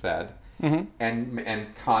I just said,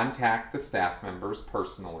 and contact the staff members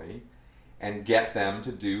personally and get them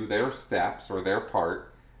to do their steps or their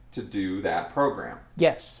part to do that program.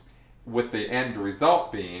 Yes. With the end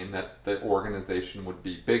result being that the organization would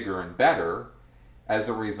be bigger and better as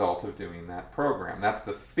a result of doing that program. That's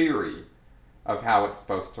the theory of how it's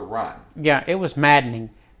supposed to run. Yeah, it was maddening.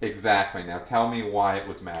 Exactly. Now tell me why it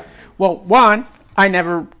was maddening. Well, one, I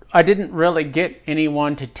didn't really get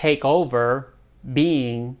anyone to take over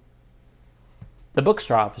being the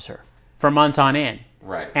bookstore officer for months on end.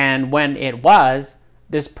 Right. And when it was,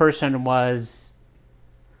 this person was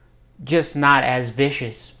just not as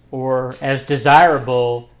vicious or as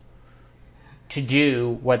desirable to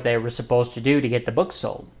do what they were supposed to do to get the book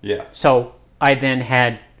sold. Yes. So I then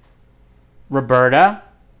had Roberta,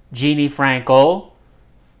 Jeannie Frankel,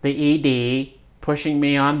 the ED, pushing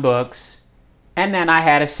me on books. And then I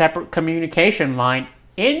had a separate communication line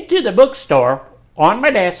into the bookstore on my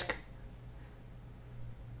desk.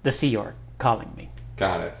 The Sea Org calling me.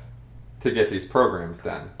 Got it. To get these programs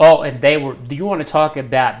done. Oh, and they were, do you want to talk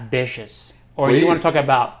about vicious? Or do you want to talk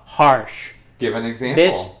about harsh? Give an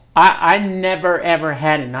example. I never ever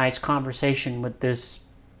had a nice conversation with this.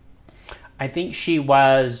 I think she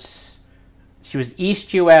was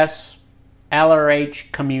East US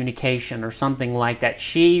LRH Communication or something like that.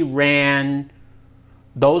 She ran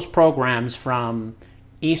those programs from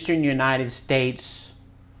Eastern United States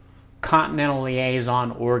Continental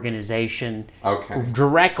Liaison Organization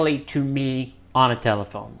directly to me on a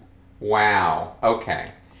telephone. Wow.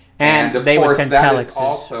 Okay. And of they course, would send that telexes. is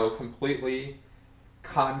also completely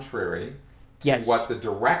contrary to what the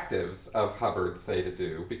directives of Hubbard say to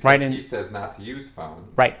do, because he says not to use phone.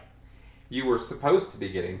 Right. you were supposed to be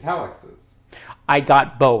getting telexes. I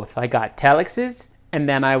got both. I got telexes, and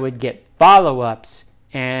then I would get follow-ups,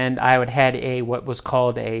 and I would had what was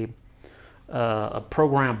called a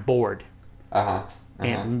program board.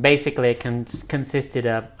 And basically it consisted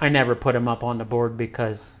of, I never put them up on the board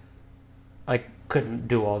because I couldn't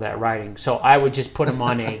do all that writing. So I would just put them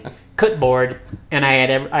on a clipboard, and I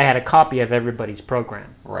had a copy of everybody's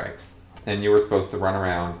program. Right. And you were supposed to run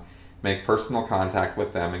around, make personal contact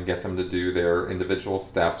with them, and get them to do their individual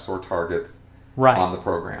steps or targets on the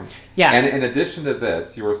program. Yeah. And in addition to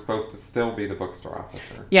this, you were supposed to still be the bookstore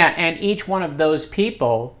officer. Yeah, and each one of those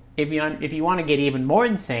people, if you want to get even more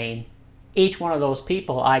insane, each one of those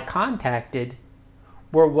people I contacted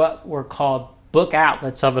were what were called book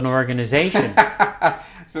outlets of an organization.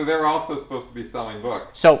 So they're also supposed to be selling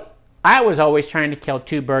books. So I was always trying to kill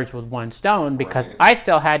two birds with one stone, because I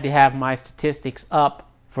still had to have my statistics up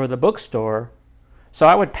for the bookstore. So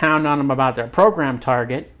I would pound on them about their program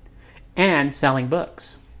target and selling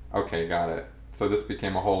books. Okay, got it. So this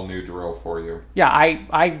became a whole new drill for you. Yeah,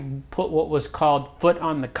 I put what was called foot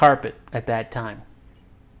on the carpet at that time.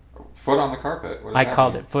 Foot on the carpet? What does I that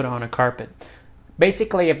called mean? it foot on a carpet.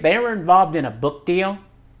 Basically, if they were involved in a book deal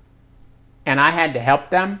and I had to help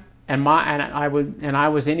them, and I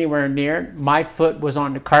was anywhere near, my foot was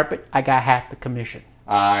on the carpet, I got half the commission.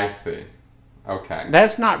 I see. Okay.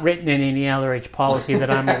 That's not written in any LRH policy that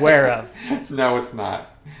I'm aware of. No, it's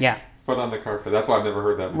not. Yeah. Foot on the carpet. That's why I've never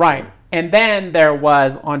heard that before. Right. And then there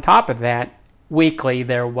was, on top of that, weekly,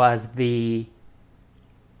 there was the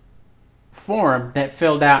form that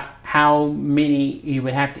filled out how many you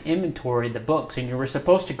would have to inventory the books, and you were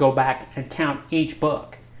supposed to go back and count each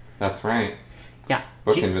book. That's right. Yeah.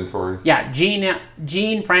 Book inventories. Yeah. Jean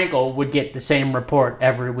Frankel would get the same report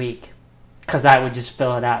every week because I would just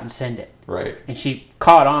fill it out and send it. Right. And she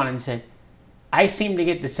caught on and said, I seem to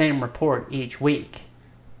get the same report each week.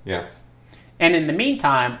 Yes. And in the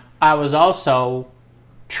meantime, I was also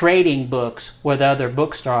trading books with other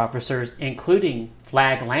bookstore officers, including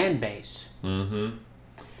Flag Land Base. Mm-hmm.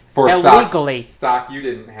 For illegally. Stock you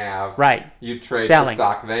didn't have. Right. You trade selling. for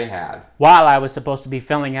stock they had. While I was supposed to be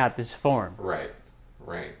filling out this form. Right.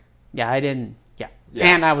 Right. Yeah, I didn't. Yeah. Yeah.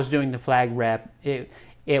 And I was doing the flag rep. It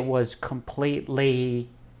was completely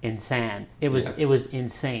insane. It was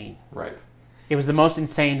insane. Right. It was the most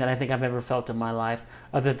insane that I think I've ever felt in my life,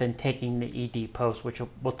 other than taking the ED post, which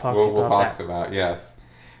we'll talk about. We'll talk about, yes.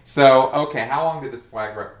 So, okay, how long did this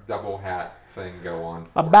flag rep double hat thing go on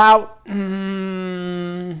for? About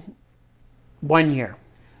 1 year.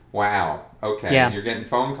 Wow. Okay. Yeah. You're getting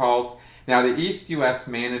phone calls. Now, the East U.S.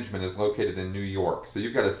 management is located in New York. So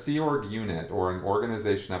you've got a Sea Org unit, or an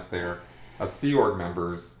organization up there of Sea Org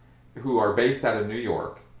members who are based out of New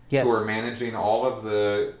York. Yes. Who are managing all of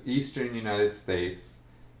the eastern United States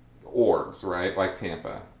orgs, right? Like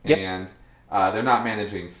Tampa. Yep. And they're not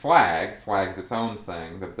managing Flag. Flag's its own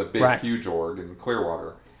thing, the big, huge org in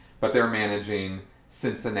Clearwater. But they're managing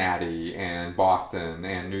Cincinnati and Boston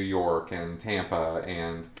and New York and Tampa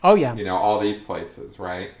and all these places,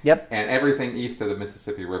 right? Yep. And everything east of the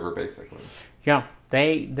Mississippi River, basically. Yeah.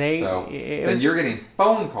 So you're getting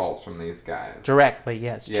phone calls from these guys directly,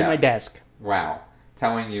 yes, to my desk. Wow,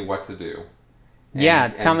 telling you what to do.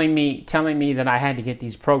 Telling me that I had to get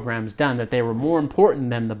these programs done, that they were more important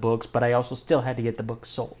than the books, but I also still had to get the books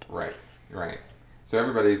sold. Right, right. So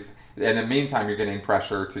everybody's, in the meantime, you're getting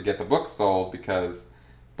pressure to get the books sold because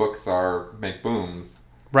books make booms.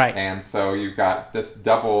 Right. And so you've got this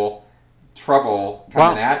double trouble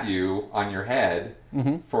coming at you on your head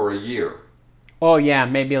for a year. Oh, yeah,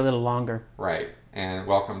 maybe a little longer. Right. And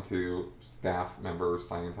welcome to staff member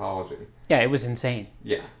Scientology. Yeah, it was insane.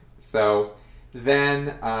 Yeah. So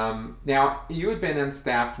then, now you had been on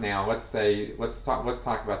staff now. Let's talk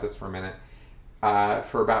about this for a minute.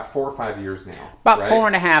 For about 4 or 5 years now. About right?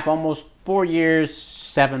 4.5, almost 4 years,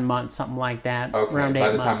 7 months, something like that. Okay. Around 8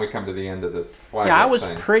 months. By the time we come to the end of this flag I was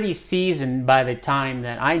thing. pretty seasoned by the time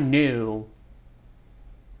that I knew.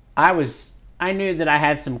 I knew that I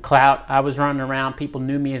had some clout. I was running around. People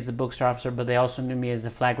knew me as the bookstore officer, but they also knew me as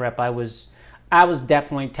the flag rep. I was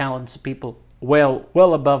definitely telling some people well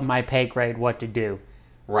above my pay grade what to do.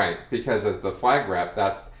 Right, because as the flag rep,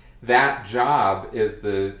 that job is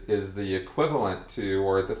the equivalent to,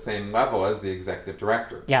 or at the same level as, the executive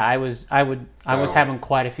director. Yeah, I was having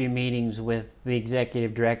quite a few meetings with the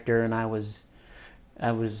executive director, and I was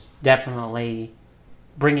definitely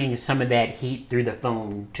bringing some of that heat through the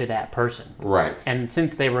phone to that person. Right. And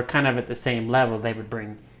since they were kind of at the same level, they would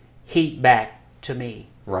bring heat back to me.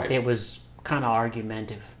 Right. It was kind of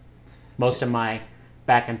argumentative. Most of my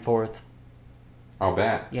back and forth. I'll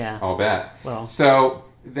bet. Yeah. I'll bet. Well. So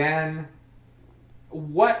then,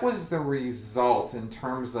 What was the result in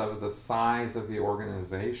terms of the size of the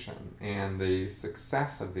organization and the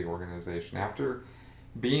success of the organization after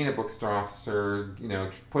being a bookstore officer,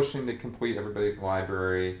 pushing to complete everybody's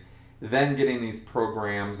library, then getting these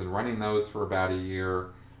programs and running those for about a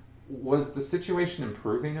year? Was the situation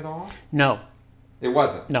improving at all? No. It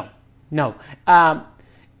wasn't? No.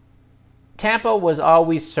 Tampa was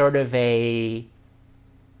always sort of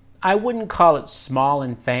I wouldn't call it small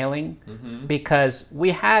and failing, because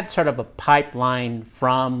we had sort of a pipeline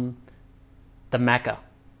from the Mecca.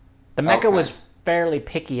 The Mecca was fairly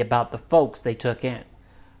picky about the folks they took in.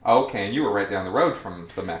 Okay, and you were right down the road from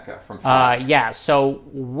the Mecca, from Flag. Yeah, so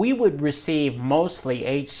we would receive mostly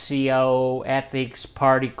HCO, ethics,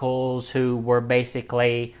 particles, who were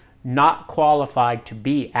basically not qualified to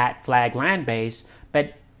be at Flag Land Base,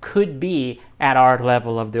 but could be at our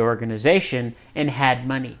level of the organization and had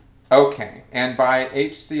money. Okay, and by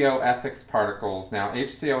HCO ethics particles, now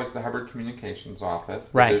HCO is the Hubbard Communications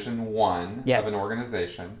Office, right. Division 1 yes. of an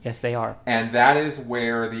organization. Yes, they are. And that is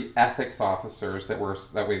where the ethics officers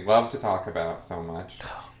that we love to talk about so much,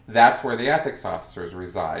 that's where the ethics officers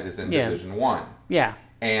reside, is in Division 1. Yeah.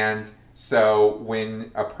 And so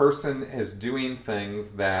when a person is doing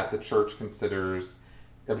things that the church considers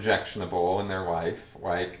objectionable in their life,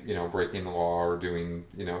 like breaking the law or doing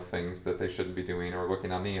things that they shouldn't be doing, or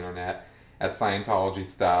looking on the internet at Scientology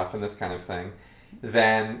stuff and this kind of thing,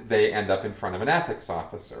 then they end up in front of an ethics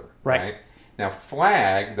officer. Right? Now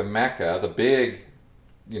Flag, the Mecca, the big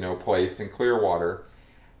place in Clearwater,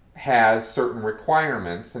 has certain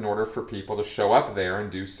requirements in order for people to show up there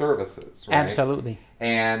and do services. Right? Absolutely.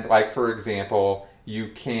 And like, for example, you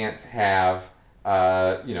can't have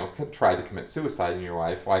tried to commit suicide in your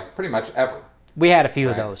life, like pretty much ever. We had a few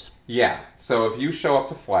of those. Yeah. So if you show up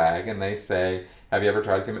to Flag and they say, have you ever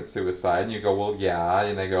tried to commit suicide? And you go, well, yeah.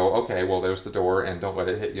 And they go, okay, well, there's the door, and don't let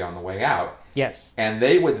it hit you on the way out. Yes. And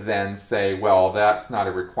they would then say, well, that's not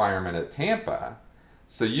a requirement at Tampa,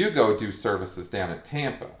 so you go do services down at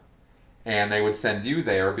Tampa. And they would send you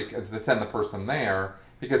there, because they send the person there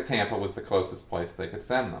because Tampa was the closest place they could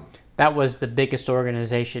send them. That was the biggest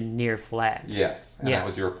organization near Flag. Yes, and that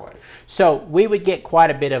was your place. So we would get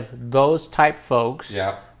quite a bit of those type folks.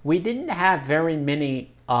 Yeah. We didn't have very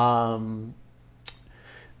many.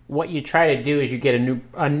 What you try to do is you get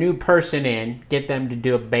a new person in, get them to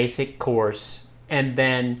do a basic course, and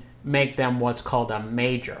then make them what's called a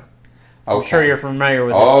major. Okay. I'm sure you're familiar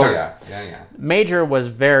with this term. Oh, yeah. Major was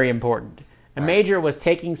very important. A major was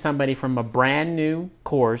taking somebody from a brand new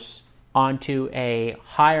course onto a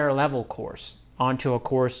higher level course, onto a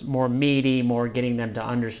course more meaty, more getting them to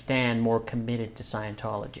understand, more committed to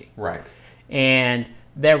Scientology. Right. And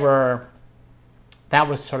that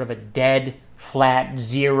was sort of a dead, flat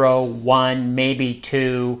 0, 1, maybe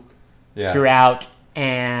 2 throughout,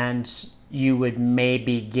 and you would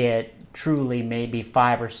maybe get truly maybe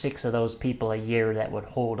 5 or 6 of those people a year that would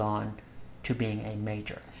hold on to being a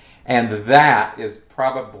major. And that is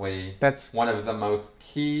probably one of the most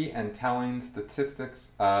key and telling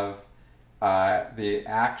statistics of the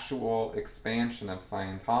actual expansion of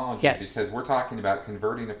Scientology. Yes. Because we're talking about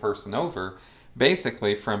converting a person over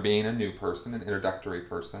basically from being a new person, an introductory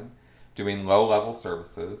person, doing low-level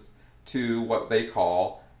services, to what they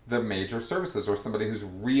call the major services, or somebody who's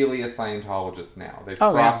really a Scientologist now. They've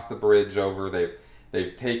crossed the bridge over,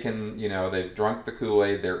 they've taken, they've drunk the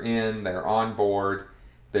Kool-Aid, they're on board.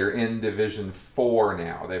 They're in Division 4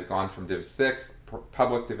 now. They've gone from Div 6,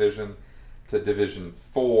 public division, to Division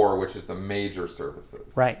 4, which is the major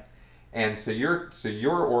services. Right. And so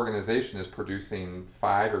your organization is producing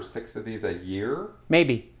 5 or 6 of these a year?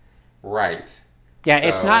 Maybe. Right. Yeah,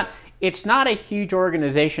 it's not a huge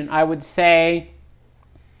organization. I would say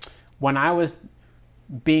when I was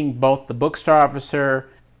being both the bookstore officer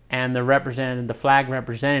and the Flag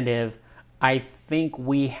representative, I think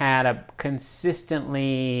we had a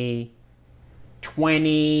consistently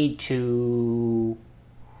 22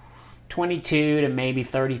 to maybe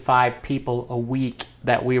 35 people a week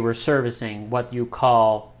that we were servicing, what you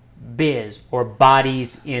call biz, or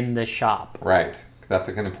bodies in the shop. Right. That's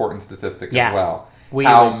an important statistic as well.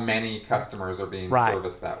 How many customers are being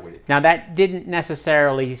serviced that week. Now, that didn't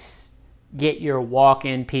necessarily get your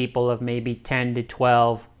walk-in people of maybe 10 to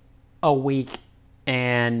 12 a week,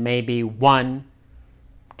 and maybe 1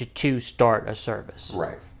 to 2 start a service.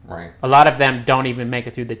 Right. A lot of them don't even make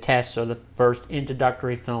it through the tests or the first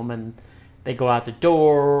introductory film, and they go out the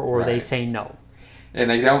door, or they say no. And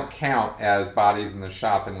they don't count as bodies in the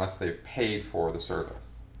shop unless they've paid for the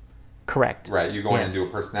service. Correct. Right. You go in and do a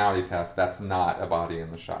personality test, that's not a body in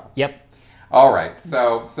the shop. Yep. All right,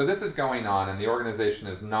 so this is going on, and the organization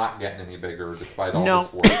is not getting any bigger despite all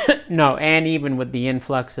this work. No, and even with the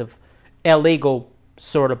influx of illegal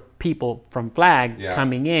sort of people from Flag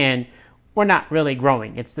coming in, we're not really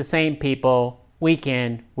growing. It's the same people week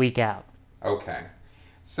in, week out. Okay.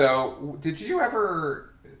 So did you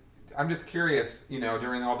ever, I'm just curious,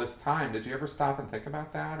 during all this time, did you ever stop and think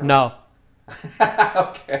about that? Or? No.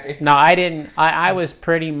 Okay. No, I didn't. I was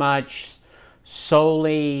pretty much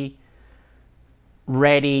solely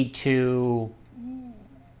ready to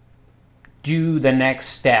do the next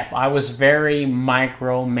step. I was very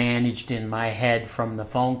micromanaged in my head from the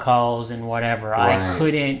phone calls and whatever. Right.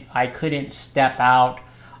 I couldn't step out.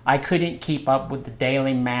 I couldn't keep up with the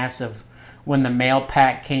daily mass of when the mail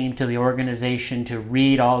pack came to the organization, to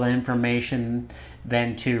read all the information,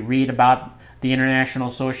 then to read about the International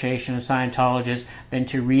Association of Scientologists, then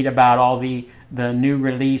to read about all the new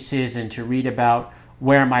releases, and to read about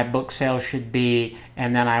where my book sales should be,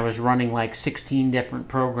 and then I was running like 16 different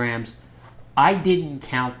programs. I didn't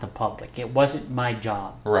count the public. It wasn't my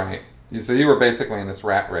job. Right. So you were basically in this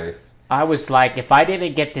rat race. I was like, if I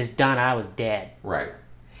didn't get this done, I was dead. Right.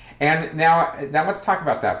 And now let's talk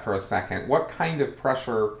about that for a second. What kind of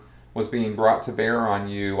pressure was being brought to bear on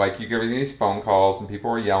you? Like, you get these phone calls and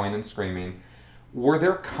people were yelling and screaming. Were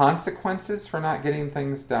there consequences for not getting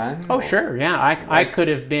things done? Oh, sure. Yeah. I could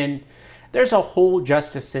have been... There's a whole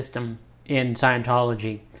justice system in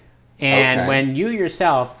Scientology. And when you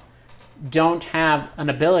yourself don't have an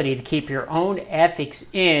ability to keep your own ethics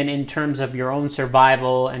in terms of your own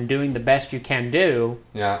survival and doing the best you can do,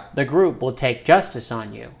 the group will take justice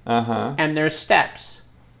on you. And there's steps.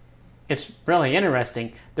 It's really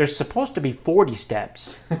interesting. There's supposed to be 40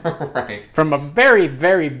 steps. Right. From a very,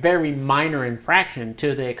 very, very minor infraction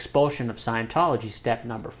to the expulsion of Scientology, step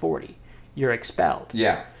number 40. You're expelled.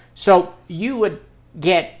 Yeah. So you would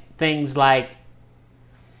get things like,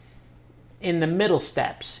 in the middle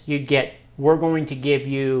steps, you'd get, we're going to give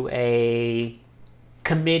you a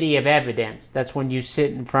committee of evidence. That's when you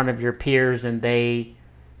sit in front of your peers and they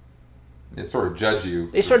sort of judge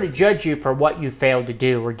you. They sort of judge you for what you failed to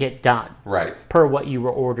do or get done. Right. Per what you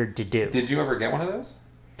were ordered to do. Did you ever get one of those?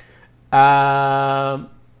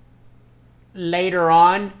 Later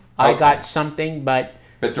on, I got something, but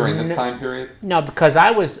during this time period? No, because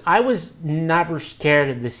I was never scared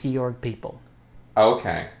of the Sea Org people.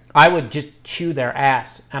 Okay. I would just chew their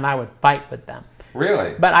ass and I would fight with them.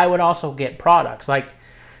 Really? But I would also get products. Like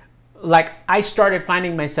I started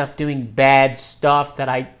finding myself doing bad stuff that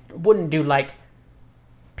I wouldn't do. Like,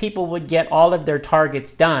 people would get all of their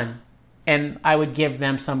targets done and I would give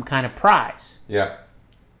them some kind of prize. Yeah.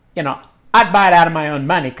 I'd buy it out of my own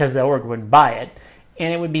money because the org wouldn't buy it.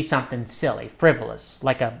 And it would be something silly, frivolous,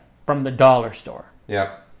 like from the dollar store.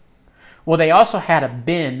 Yeah. Well, they also had a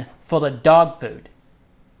bin full of dog food.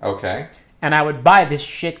 Okay. And I would buy this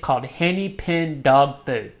shit called Henny Pin dog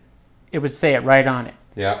food. It would say it right on it.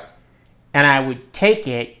 Yeah. And I would take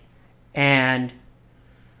it and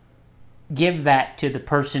give that to the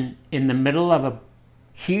person in the middle of a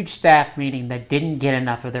huge staff meeting that didn't get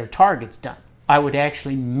enough of their targets done. I would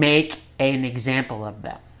actually make an example of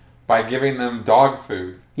them. By giving them dog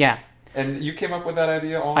food? Yeah. And you came up with that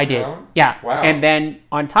idea on your own? Yeah. Wow. And then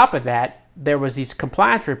on top of that, there was these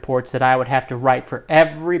compliance reports that I would have to write for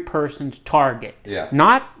every person's target. Yes.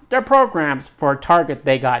 Not their programs, for a target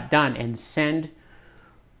they got done, and send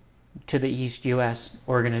to the East U.S.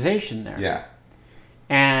 organization there. Yeah.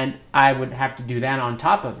 And I would have to do that on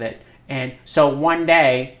top of it. And so one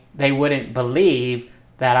day, they wouldn't believe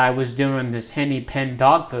that I was doing this Henny Pen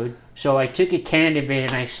dog food. So I took a can of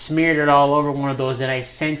it and I smeared it all over one of those and I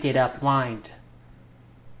sent it up lined.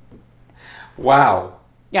 Wow.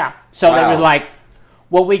 Yeah. So There was like,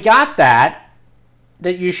 well, we got that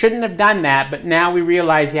you shouldn't have done that, but now we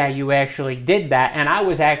realize, yeah, you actually did that. And I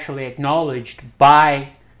was actually acknowledged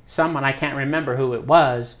by someone, I can't remember who it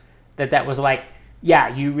was, that was like,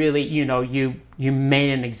 yeah, you really, you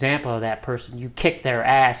made an example of that person. You kicked their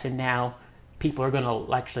ass, and now people are going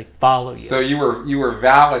to actually follow you. So you were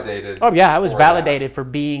validated. Oh yeah, I was validated for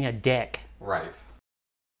being a dick. Right.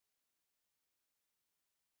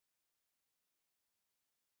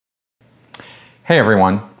 Hey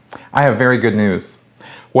everyone, I have very good news.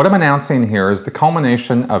 What I'm announcing here is the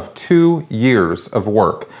culmination of 2 years of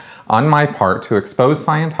work on my part to expose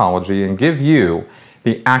Scientology and give you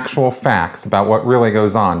the actual facts about what really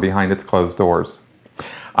goes on behind its closed doors.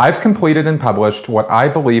 I've completed and published what I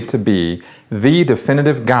believe to be the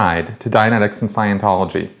definitive guide to Dianetics and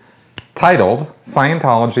Scientology, titled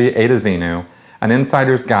Scientology A to Xenu, an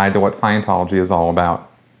insider's guide to what Scientology is all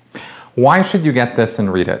about. Why should you get this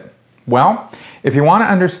and read it? Well, if you want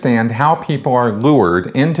to understand how people are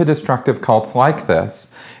lured into destructive cults like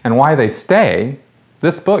this and why they stay,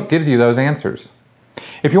 this book gives you those answers.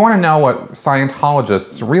 If you want to know what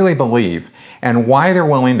Scientologists really believe and why they're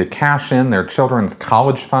willing to cash in their children's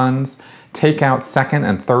college funds, take out second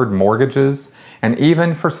and third mortgages, and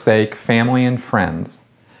even forsake family and friends,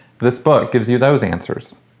 this book gives you those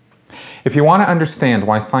answers. If you want to understand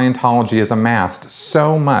why Scientology has amassed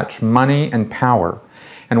so much money and power,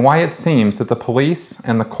 and why it seems that the police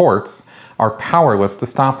and the courts are powerless to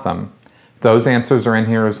stop them, those answers are in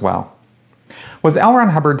here as well. Was L. Ron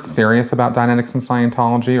Hubbard serious about Dianetics and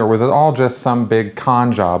Scientology, or was it all just some big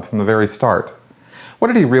con job from the very start? What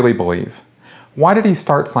did he really believe? Why did he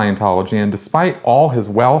start Scientology, and despite all his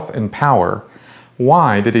wealth and power,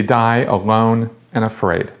 why did he die alone and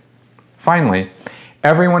afraid? Finally,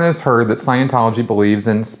 everyone has heard that Scientology believes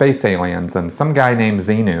in space aliens and some guy named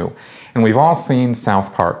Xenu, and we've all seen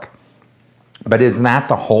South Park. But is that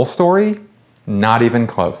the whole story? Not even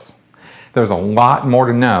close. There's a lot more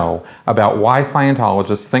to know about why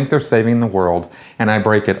Scientologists think they're saving the world, and I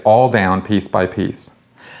break it all down piece by piece.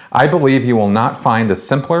 I believe you will not find a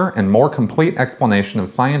simpler and more complete explanation of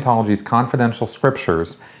Scientology's confidential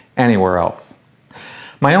scriptures anywhere else.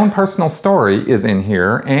 My own personal story is in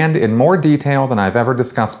here and in more detail than I've ever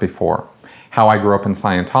discussed before. How I grew up in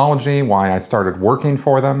Scientology, why I started working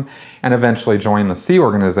for them, and eventually joined the Sea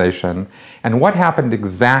Organization, and what happened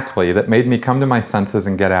exactly that made me come to my senses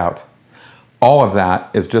and get out. All of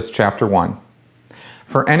that is just chapter 1.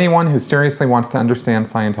 For anyone who seriously wants to understand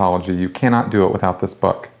Scientology, you cannot do it without this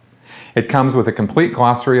book. It comes with a complete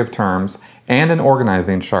glossary of terms and an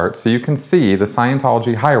organizing chart so you can see the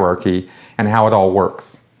Scientology hierarchy and how it all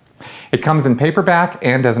works. It comes in paperback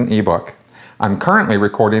and as an ebook. I'm currently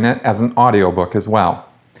recording it as an audiobook as well.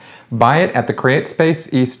 Buy it at the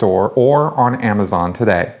CreateSpace e-store or on Amazon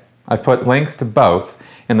today. I've put links to both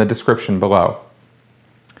in the description below.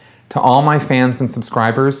 To all my fans and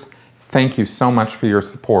subscribers, thank you so much for your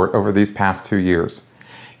support over these past 2 years.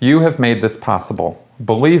 You have made this possible.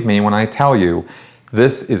 Believe me when I tell you,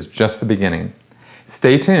 this is just the beginning.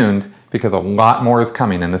 Stay tuned because a lot more is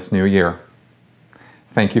coming in this new year.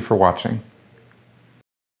 Thank you for watching.